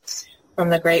sustenance from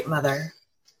the Great Mother.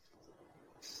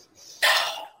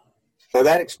 Now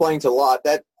that explains a lot.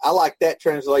 That I like that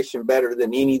translation better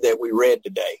than any that we read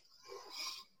today,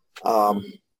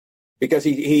 because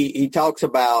he talks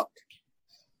about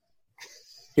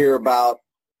here about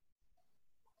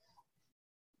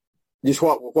just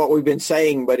what we've been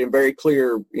saying, but in very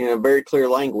clear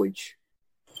language.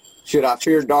 Should I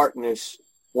fear darkness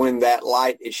when that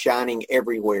light is shining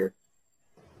everywhere?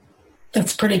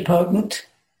 That's pretty potent.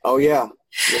 Oh yeah.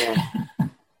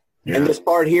 And this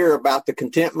part here about the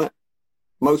contentment.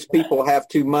 Most people have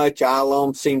too much. I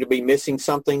alone seem to be missing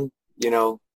something,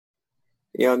 and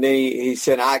then he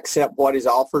said, I accept what is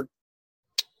offered.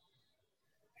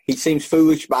 He seems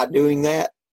foolish by doing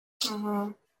that.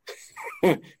 Mm-hmm.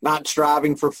 Not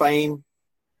striving for fame.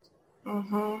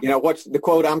 Mm-hmm. What's the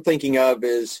quote I'm thinking of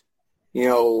is,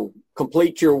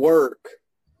 complete your work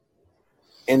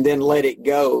and then let it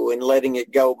go, and letting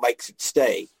it go makes it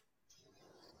stay.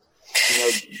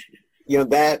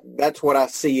 That's what I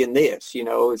see in this,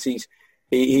 is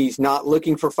he's not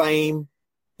looking for fame.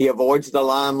 He avoids the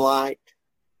limelight,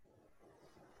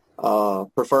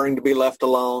 preferring to be left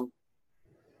alone.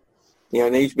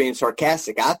 And he's being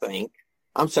sarcastic, I think.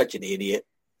 I'm such an idiot,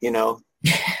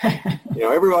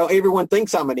 everyone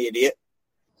thinks I'm an idiot.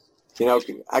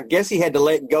 I guess he had to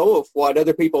let go of what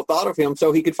other people thought of him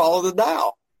so he could follow the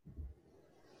Tao.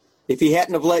 If he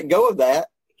hadn't have let go of that,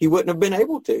 he wouldn't have been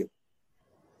able to.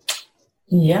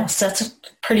 Yes, that's a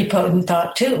pretty potent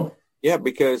thought, too. Yeah,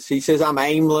 because he says, I'm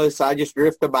aimless, I just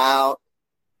drift about.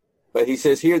 But he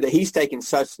says here that he's taking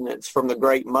sustenance from the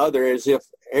Great Mother as if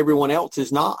everyone else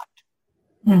is not.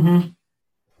 Mm-hmm.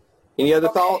 Any other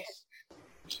thoughts?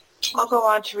 I'll go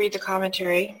on to read the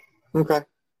commentary. Okay.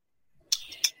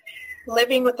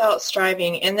 Living without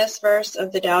striving. In this verse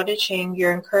of the Tao Te Ching,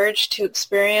 you're encouraged to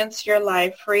experience your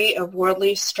life free of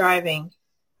worldly striving.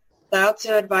 Lao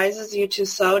Tzu advises you to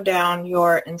slow down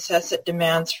your incessant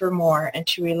demands for more and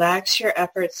to relax your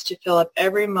efforts to fill up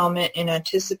every moment in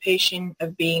anticipation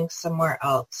of being somewhere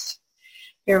else.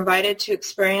 You're invited to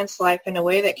experience life in a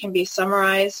way that can be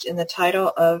summarized in the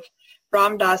title of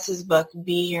Ram Dass's book,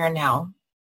 Be Here Now.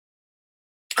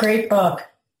 Great book.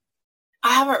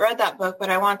 I haven't read that book, but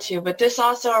I want to. But this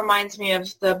also reminds me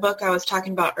of the book I was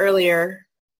talking about earlier,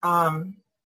 The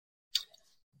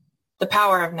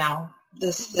Power of Now,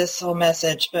 this whole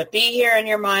message. But be here in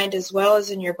your mind as well as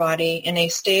in your body, in a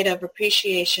state of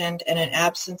appreciation and an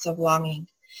absence of longing.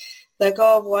 Let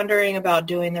go of wondering about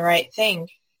doing the right thing.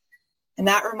 And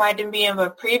that reminded me of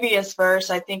a previous verse,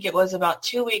 I think it was about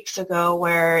 2 weeks ago,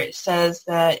 where it says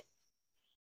that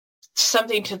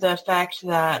something to the effect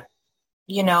that,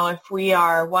 you know, if we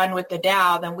are one with the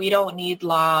Tao, then we don't need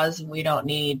laws and we don't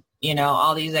need, you know,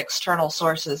 all these external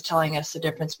sources telling us the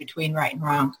difference between right and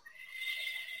wrong.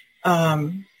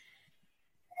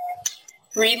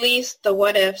 Release the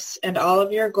what-ifs and all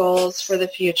of your goals for the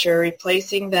future,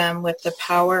 replacing them with the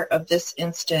power of this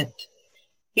instant.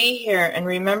 Be here and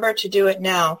remember to do it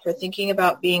now, for thinking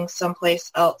about being someplace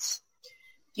else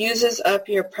uses up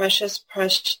your precious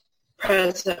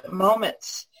present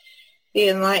moments. The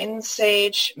enlightened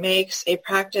sage makes a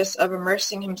practice of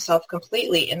immersing himself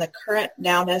completely in the current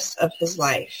nowness of his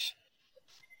life.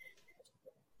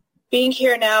 Being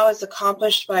here now is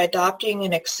accomplished by adopting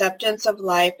an acceptance of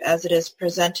life as it is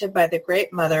presented by the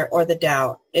Great Mother or the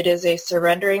Tao. It is a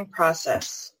surrendering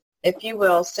process, if you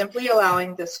will, simply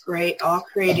allowing this great,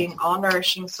 all-creating,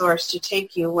 all-nourishing source to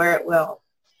take you where it will.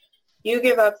 You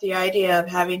give up the idea of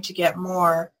having to get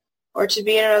more or to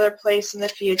be in another place in the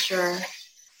future,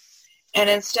 and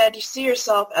instead you see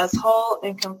yourself as whole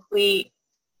and complete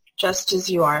just as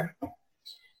you are.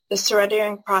 The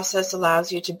surrendering process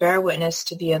allows you to bear witness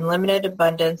to the unlimited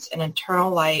abundance and eternal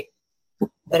light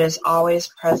that is always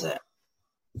present.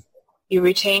 You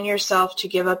retain yourself to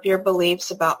give up your beliefs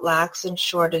about lacks and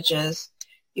shortages.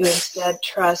 You instead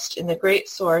trust in the great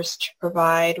source to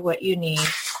provide what you need,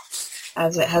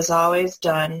 as it has always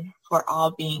done for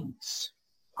all beings.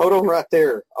 Hold on right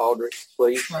there, Audrey,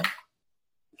 please. Sure.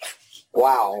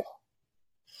 Wow.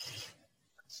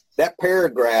 That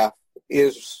paragraph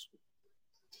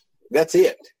that's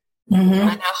it. Mm-hmm.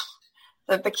 I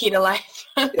know. The key to life.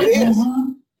 It is.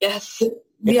 Mm-hmm. Yes.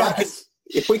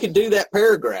 If we could do that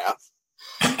paragraph,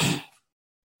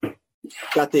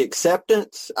 got the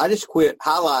acceptance. I just quit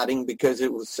highlighting because I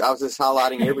was just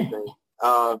highlighting everything.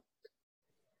 The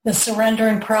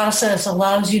surrendering process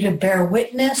allows you to bear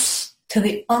witness to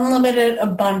the unlimited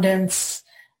abundance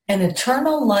and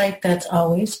eternal light that's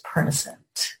always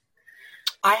present.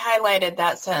 I highlighted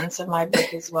that sentence in my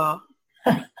book as well.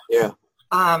 Yeah.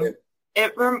 I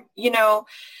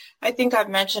think I've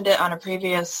mentioned it on a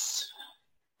previous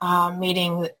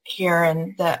meeting here,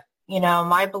 and that, you know,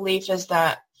 my belief is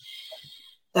that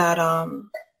God I'm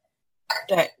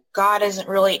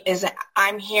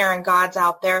here and God's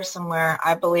out there somewhere.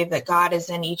 I believe that God is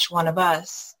in each one of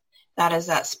us. That is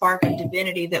that spark of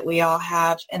divinity that we all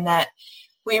have, and that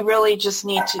we really just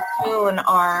need to tune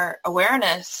our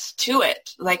awareness to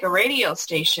it, like a radio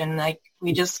station. Like,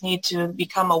 we just need to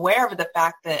become aware of the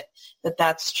fact that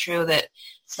that's true, that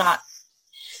it's not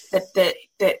that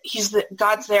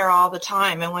God's there all the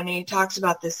time. And when he talks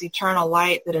about this eternal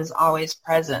light that is always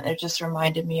present, it just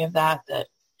reminded me of that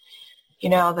you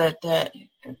know, that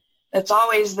it's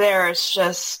always there. It's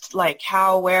just like,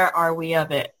 how aware are we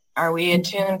of it? Are we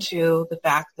attuned to the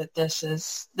fact that this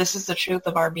is the truth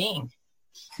of our being?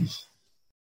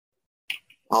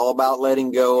 All about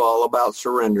letting go, all about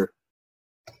surrender.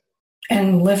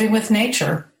 And living with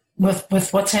nature, with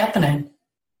what's happening.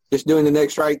 Just doing the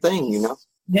next right thing, you know.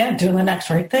 Yeah, doing the next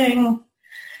right thing.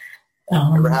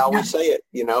 Remember how we say it,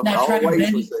 you know.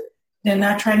 Always we say it. And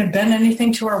not trying to bend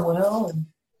anything to our will. And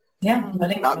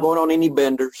not going on any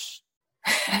benders.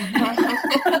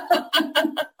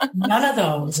 None of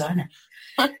those.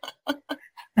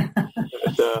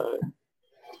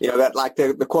 That, like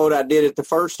the quote I did at the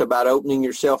first about opening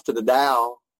yourself to the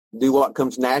Tao, do what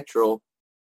comes natural,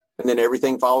 and then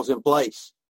everything falls in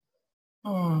place.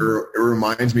 It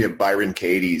reminds me of Byron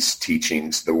Katie's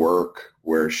teachings, The Work,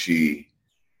 where she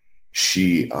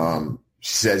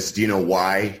says, do you know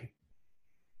why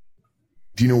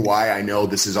I know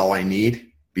this is all I need?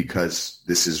 Because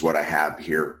this is what I have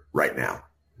here right now,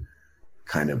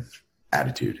 kind of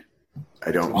attitude.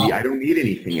 I don't need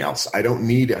anything else. I don't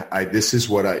need,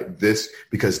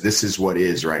 because this is what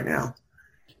is right now.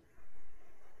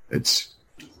 That's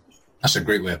a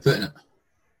great way of putting it.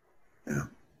 Yeah.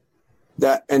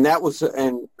 And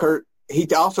Kurt, he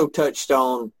also touched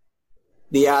on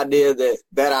the idea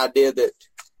that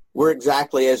we're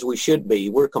exactly as we should be.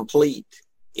 We're complete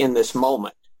in this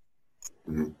moment.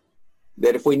 Mm-hmm.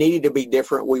 That if we needed to be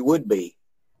different, we would be.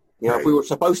 You know, If we were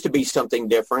supposed to be something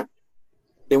different,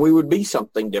 then we would be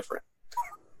something different.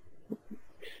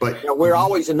 But we're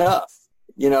always enough.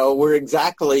 We're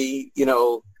exactly,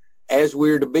 as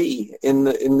we're to be in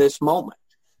this moment.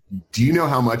 Do you know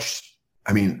how much,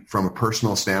 from a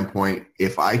personal standpoint,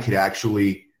 if I could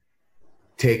actually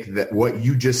take what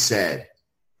you just said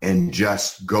and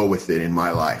just go with it in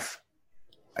my life,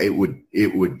 it would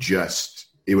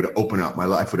open up. My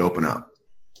life would open up.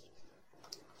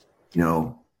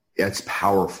 It's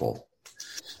powerful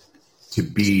to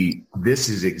be, this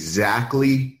is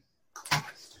exactly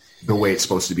the way it's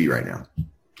supposed to be right now.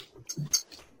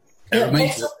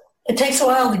 It takes a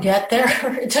while to get there.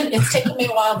 It's taken me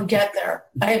a while to get there.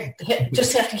 I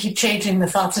just have to keep changing the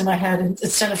thoughts in my head.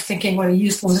 Instead of thinking what a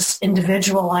useless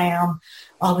individual I am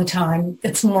all the time,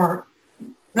 it's more,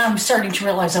 now I'm starting to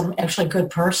realize I'm actually a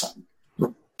good person.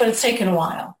 But it's taken a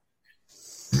while.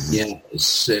 Yeah,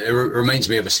 it reminds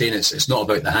me of a saying, it's not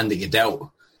about the hand that you dealt,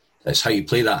 it's how you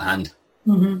play that hand.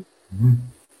 Mm-hmm. Mm-hmm.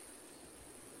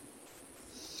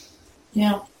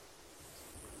 Yeah.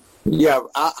 Yeah,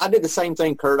 I did the same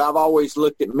thing, Kurt. I've always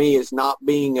looked at me as not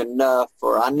being enough,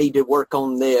 or I need to work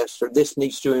on this, or this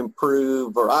needs to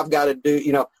improve, or I've got to do,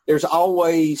 there's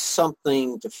always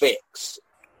something to fix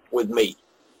with me.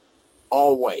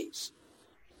 Always.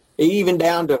 Even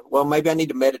down to, well, maybe I need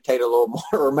to meditate a little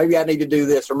more, or maybe I need to do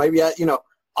this, or maybe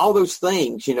all those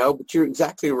things, but you're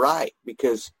exactly right,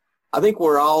 because I think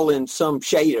we're all in some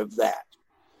shade of that,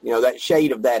 that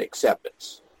shade of that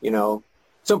acceptance,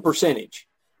 some percentage.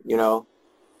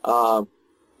 But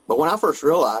when I first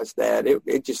realized that,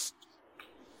 it just,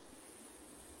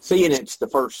 seeing it's the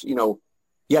first, you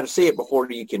got to see it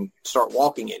before you can start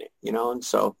walking in it, and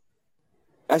so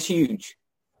that's huge.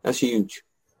 That's huge.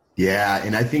 Yeah.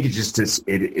 And I think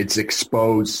it's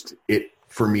exposed it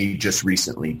for me just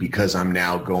recently, because I'm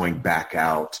now going back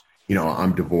out,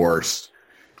 I'm divorced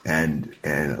and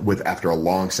after a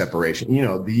long separation,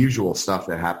 the usual stuff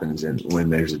that happens when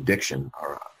there's addiction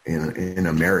in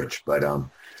a marriage, but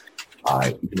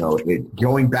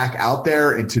going back out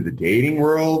there into the dating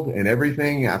world and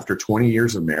everything after 20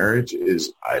 years of marriage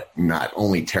is not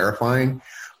only terrifying,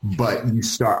 but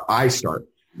I start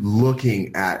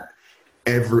looking at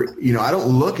I don't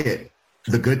look at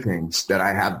the good things that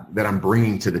I have, that I'm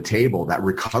bringing to the table, that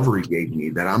recovery gave me,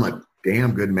 that I'm a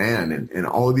damn good man, and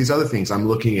all of these other things. I'm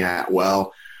looking at,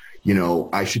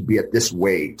 I should be at this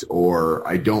weight, or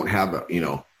I don't have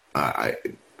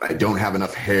I don't have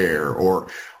enough hair, or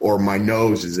my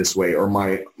nose is this way, or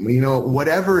my,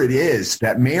 whatever it is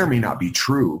that may or may not be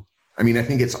true. I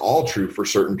think it's all true for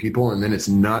certain people, and then it's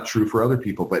not true for other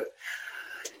people, but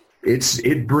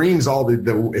it brings all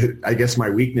the I guess my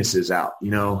weaknesses out,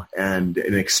 and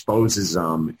it exposes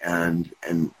them, and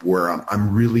where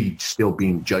I'm really still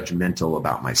being judgmental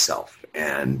about myself,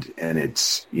 and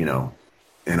it's,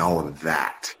 and all of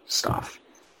that stuff.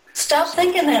 Stop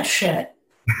thinking that shit.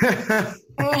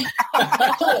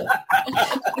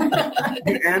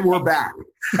 And we're back.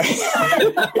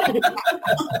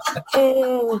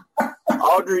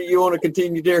 Audrey, you want to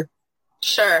continue there?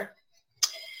 Sure.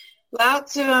 Lao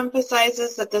Tzu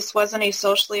emphasizes that this wasn't a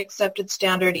socially accepted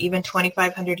standard even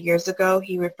 2,500 years ago.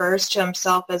 He refers to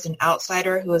himself as an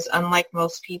outsider who is unlike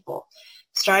most people.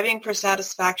 Striving for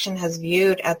satisfaction has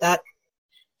viewed at that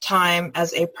time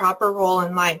as a proper role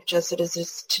in life, just as it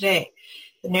is today.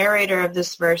 The narrator of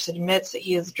this verse admits that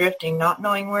he is drifting, not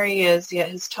knowing where he is,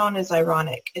 yet his tone is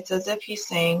ironic. It's as if he's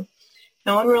saying,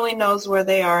 no one really knows where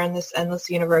they are in this endless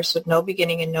universe with no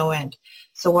beginning and no end.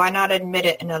 So why not admit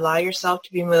it and allow yourself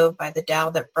to be moved by the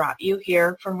Tao that brought you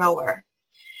here from nowhere?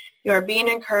 You are being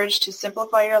encouraged to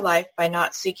simplify your life by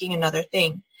not seeking another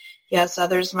thing. Yes,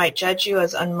 others might judge you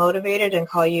as unmotivated and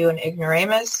call you an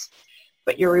ignoramus,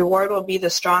 but your reward will be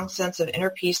the strong sense of inner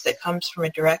peace that comes from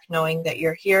a direct knowing that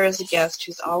you're here as a guest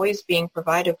who's always being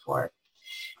provided for.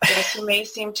 Yes, you may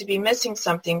seem to be missing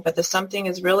something, but the something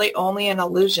is really only an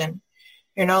illusion.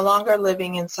 You're no longer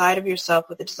living inside of yourself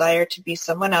with a desire to be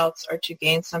someone else or to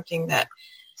gain something that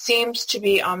seems to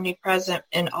be omnipresent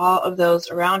in all of those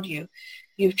around you.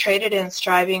 You've traded in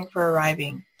striving for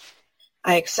arriving.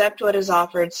 I accept what is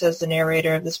offered, says the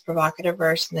narrator of this provocative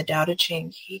verse in the Tao Te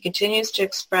Ching. He continues to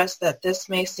express that this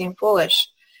may seem foolish,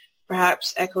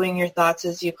 perhaps echoing your thoughts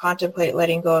as you contemplate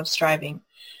letting go of striving.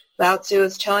 Lao Tzu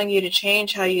is telling you to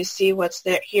change how you see what's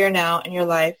there, here now in your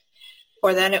life,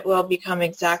 or then it will become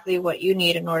exactly what you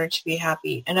need in order to be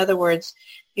happy. In other words,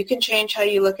 you can change how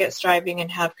you look at striving and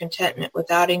have contentment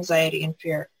without anxiety and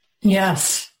fear.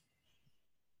 Yes.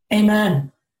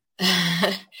 Amen.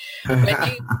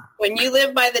 When you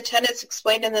live by the tenets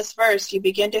explained in this verse, you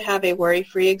begin to have a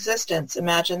worry-free existence.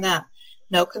 Imagine that.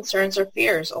 No concerns or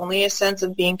fears, only a sense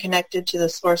of being connected to the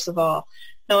source of all.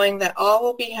 knowing that all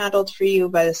will be handled for you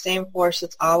by the same force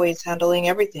that's always handling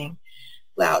everything.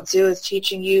 Lao Tzu is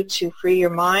teaching you to free your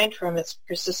mind from its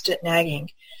persistent nagging.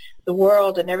 The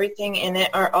world and everything in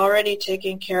it are already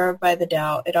taken care of by the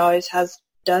Tao. It always has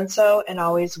done so and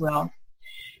always will.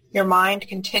 Your mind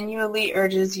continually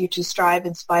urges you to strive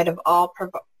in spite of all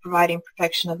providing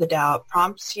perfection of the Tao. It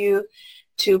prompts you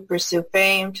to pursue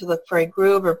fame, to look for a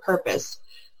groove or purpose.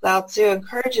 Lao Tzu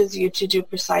encourages you to do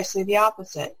precisely the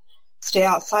opposite. Stay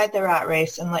outside the rat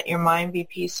race and let your mind be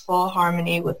peaceful,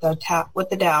 harmony with the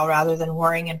Tao rather than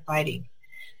worrying and fighting.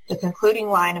 The concluding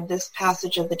line of this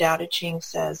passage of the Tao Te Ching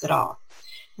says it all,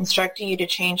 instructing you to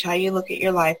change how you look at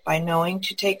your life by knowing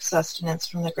to take sustenance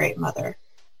from the Great Mother.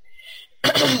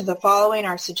 The following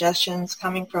are suggestions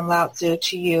coming from Lao Tzu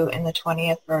to you in the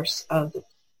 20th verse of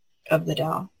the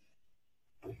Tao.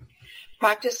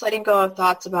 Practice letting go of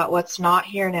thoughts about what's not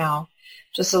here now.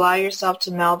 Just allow yourself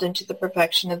to meld into the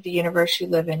perfection of the universe you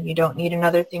live in. You don't need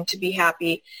another thing to be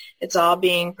happy. It's all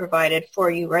being provided for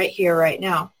you right here, right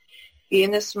now. Be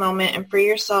in this moment and free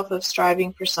yourself of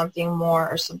striving for something more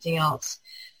or something else.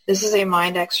 This is a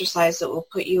mind exercise that will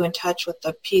put you in touch with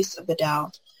the peace of the Tao.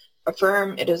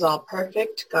 Affirm, it is all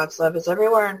perfect. God's love is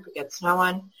everywhere and forgets no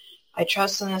one. I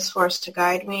trust in this force to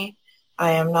guide me.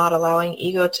 I am not allowing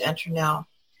ego to enter now.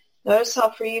 Notice how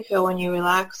free you feel when you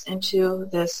relax into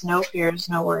this no fears,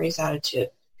 no worries attitude.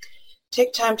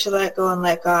 Take time to let go and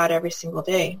let God every single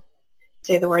day.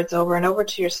 Say the words over and over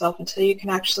to yourself until you can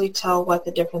actually tell what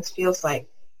the difference feels like.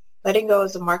 Letting go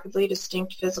is a markedly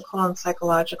distinct physical and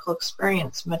psychological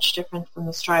experience, much different from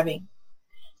the striving.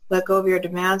 Let go of your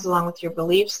demands along with your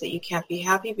beliefs that you can't be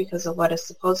happy because of what is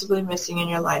supposedly missing in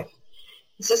your life.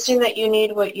 Insisting that you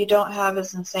need what you don't have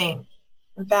is insane.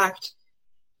 In fact,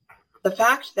 the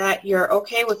fact that you're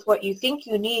okay with what you think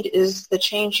you need is the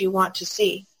change you want to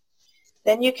see.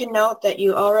 Then you can note that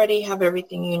you already have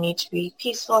everything you need to be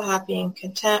peaceful, happy, and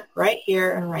content right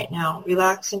here and right now.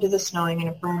 Relax into this knowing and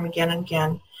affirm again and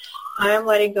again. I am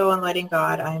letting go and letting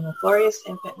God. I am a glorious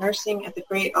infant nursing at the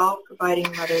great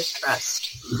all-providing mother's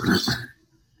breast.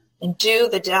 And do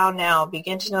the Tao now.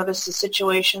 Begin to notice the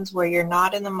situations where you're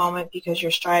not in the moment because you're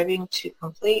striving to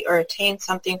complete or attain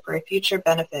something for a future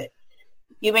benefit.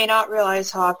 You may not realize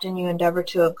how often you endeavor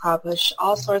to accomplish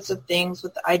all sorts of things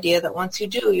with the idea that once you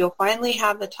do, you'll finally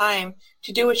have the time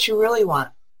to do what you really want.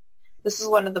 This is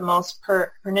one of the most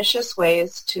pernicious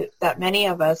ways that many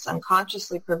of us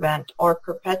unconsciously prevent or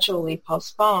perpetually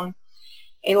postpone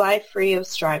a life free of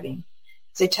striving.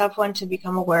 It's a tough one to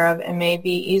become aware of and may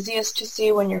be easiest to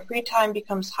see when your free time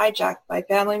becomes hijacked by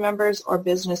family members or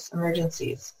business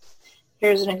emergencies.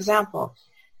 Here's an example.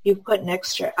 You've put an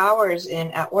extra hours in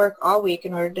at work all week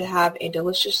in order to have a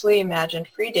deliciously imagined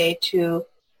free day to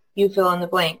you fill in the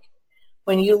blank.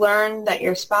 When you learn that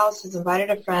your spouse has invited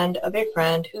a friend of a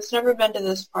friend who's never been to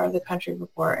this part of the country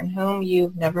before and whom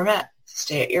you've never met to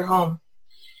stay at your home.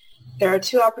 There are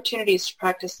two opportunities to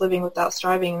practice living without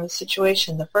striving in this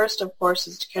situation. The first, of course,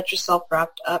 is to catch yourself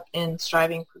wrapped up in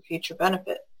striving for future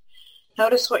benefit.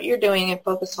 Notice what you're doing and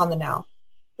focus on the now.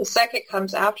 The second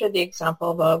comes after the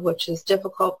example above, which is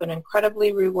difficult but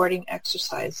incredibly rewarding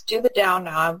exercise. Do the Tao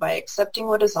now by accepting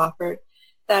what is offered.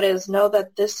 That is, know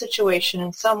that this situation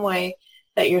in some way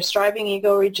that your striving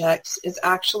ego rejects is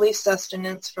actually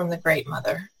sustenance from the Great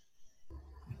Mother.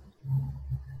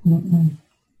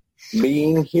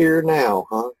 Being here now,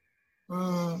 huh?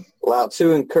 Lao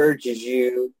Tzu encourages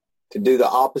you to do the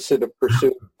opposite of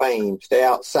pursuing fame. Stay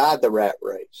outside the rat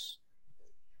race.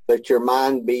 Let your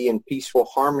mind be in peaceful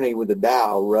harmony with the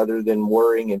Tao rather than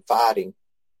worrying and fighting.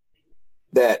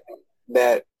 That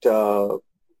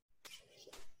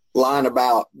line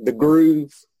about the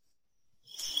groove,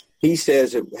 he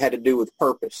says it had to do with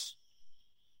purpose.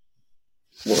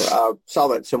 Well, I saw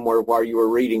that somewhere while you were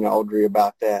reading, Audrey,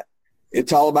 about that.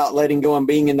 It's all about letting go and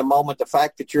being in the moment. The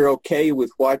fact that you're okay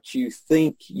with what you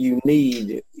think you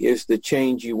need is the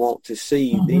change you want to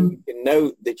see. Mm-hmm. Then you can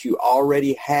note that you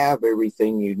already have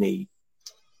everything you need.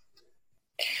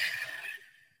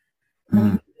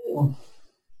 Mm-hmm.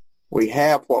 We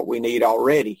have what we need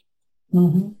already.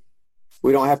 Mm-hmm.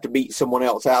 We don't have to beat someone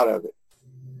else out of it.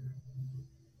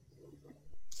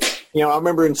 You know, I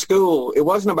remember in school, it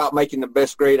wasn't about making the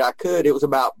best grade I could. It was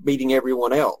about beating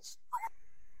everyone else.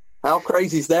 How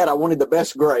crazy is that? I wanted the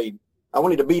best grade. I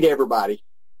wanted to beat everybody.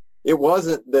 It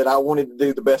wasn't that I wanted to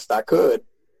do the best I could.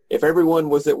 If everyone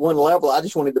was at one level, I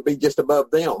just wanted to be just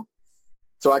above them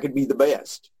so I could be the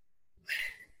best.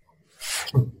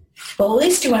 Well, at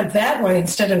least you went that way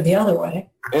instead of the other way.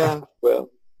 Yeah,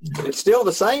 well, it's still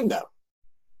the same, though.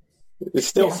 It's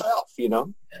still self, you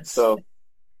know. Yes. So,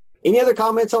 any other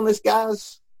comments on this,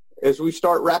 guys, as we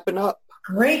start wrapping up?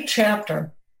 Great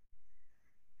chapter.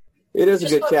 It is a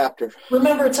good chapter.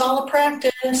 Remember, it's all a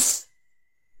practice.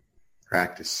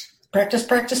 Practice. Practice,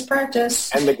 practice,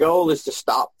 practice. And the goal is to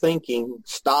stop thinking,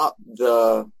 stop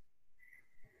the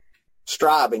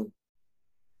striving.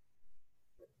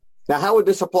 Now, how would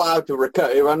this apply to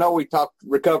recovery? I know we talked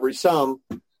recovery some.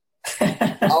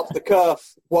 Off the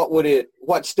cuff,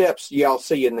 what steps do y'all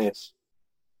see in this?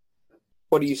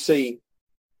 What do you see?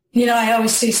 I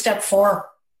always see step 4.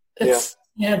 It's,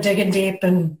 digging deep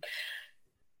and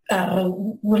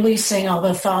releasing all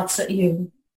the thoughts that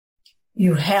you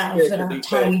have that aren't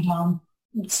tying you down.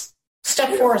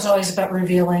 Step 4 is always about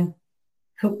revealing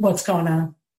what's going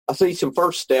on. I see some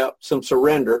first step, some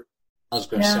surrender. I was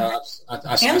going to say,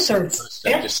 I see third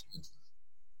step, just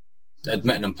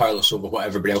admitting I'm powerless over what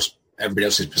everybody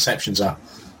else's perceptions are.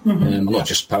 Mm-hmm. I'm not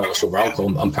just powerless over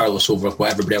alcohol, I'm powerless over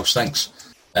what everybody else thinks.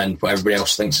 And what everybody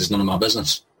else thinks is none of my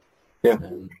business. Yeah,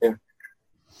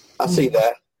 I see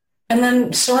that. And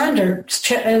then surrender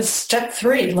is step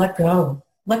 3, let go.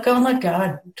 Let go and let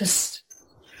God. Just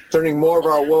turning more of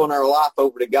our will and our life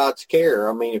over to God's care.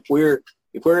 I mean, if we're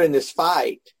in this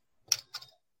fight,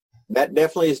 that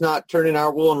definitely is not turning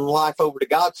our will and life over to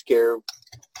God's care.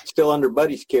 Still under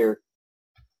Buddy's care.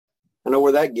 I know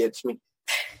where that gets me.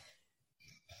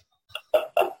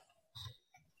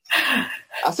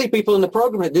 I see people in the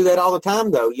program that do that all the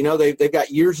time, though. They've got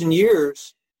years and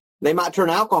years. They might turn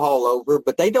alcohol over,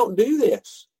 but they don't do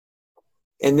this.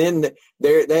 And then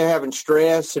they're having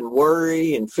stress and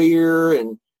worry and fear,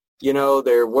 and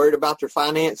they're worried about their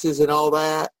finances and all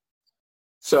that.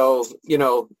 So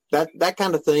that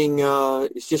kind of thing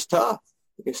is just tough.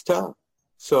 It's tough.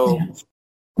 So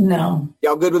no,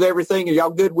 y'all good with everything? Are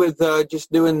y'all good with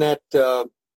just doing that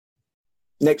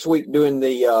next week? Doing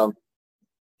the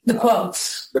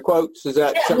quotes. The quotes, is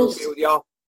that something to do with y'all?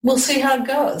 We'll see how it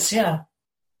goes, yeah.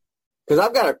 Because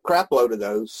I've got a crap load of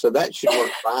those, so that should work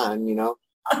fine,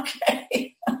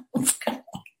 Okay. Let's go.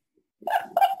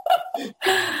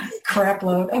 Crap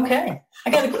load, okay. I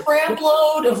got a crap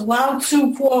load of Lao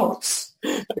Tzu quotes.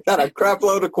 I got a crap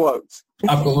load of quotes.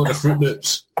 I've got a load of Fruit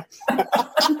Loops.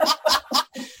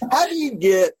 How do you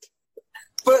get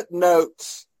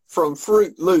footnotes from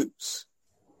Fruit Loops?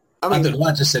 I don't know,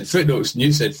 I just said Fruit Loops and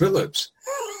you said Fruit Loops.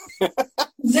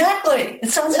 Exactly. It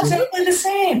sounds exactly the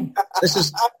same.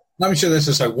 I'm sure this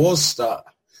is how wars start.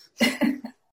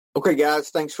 Okay,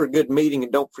 guys, thanks for a good meeting.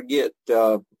 And don't forget,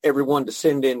 everyone, to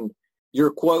send in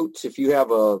your quotes. If you have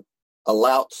a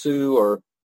Lao Tzu or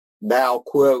Tao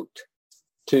quote,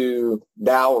 to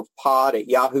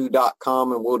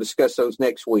taoofpod@yahoo.com, and we'll discuss those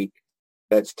next week.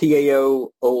 That's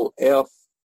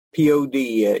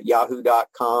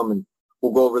taoofpod@yahoo.com, and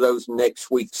we'll go over those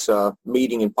next week's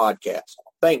meeting and podcast.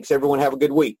 Thanks, everyone. Have a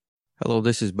good week. Hello,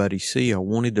 this is Buddy C. I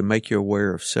wanted to make you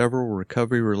aware of several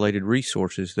recovery-related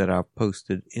resources that I've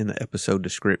posted in the episode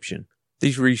description.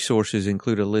 These resources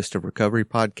include a list of recovery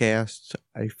podcasts,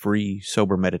 a free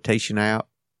sober meditation app,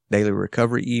 daily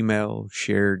recovery email,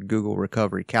 shared Google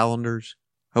recovery calendars.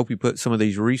 Hope you put some of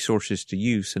these resources to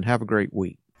use and have a great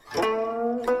week.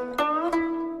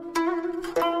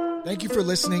 Thank you for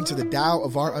listening to the Tao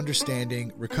of Our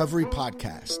Understanding Recovery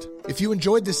Podcast. If you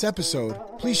enjoyed this episode,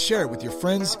 please share it with your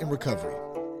friends in recovery.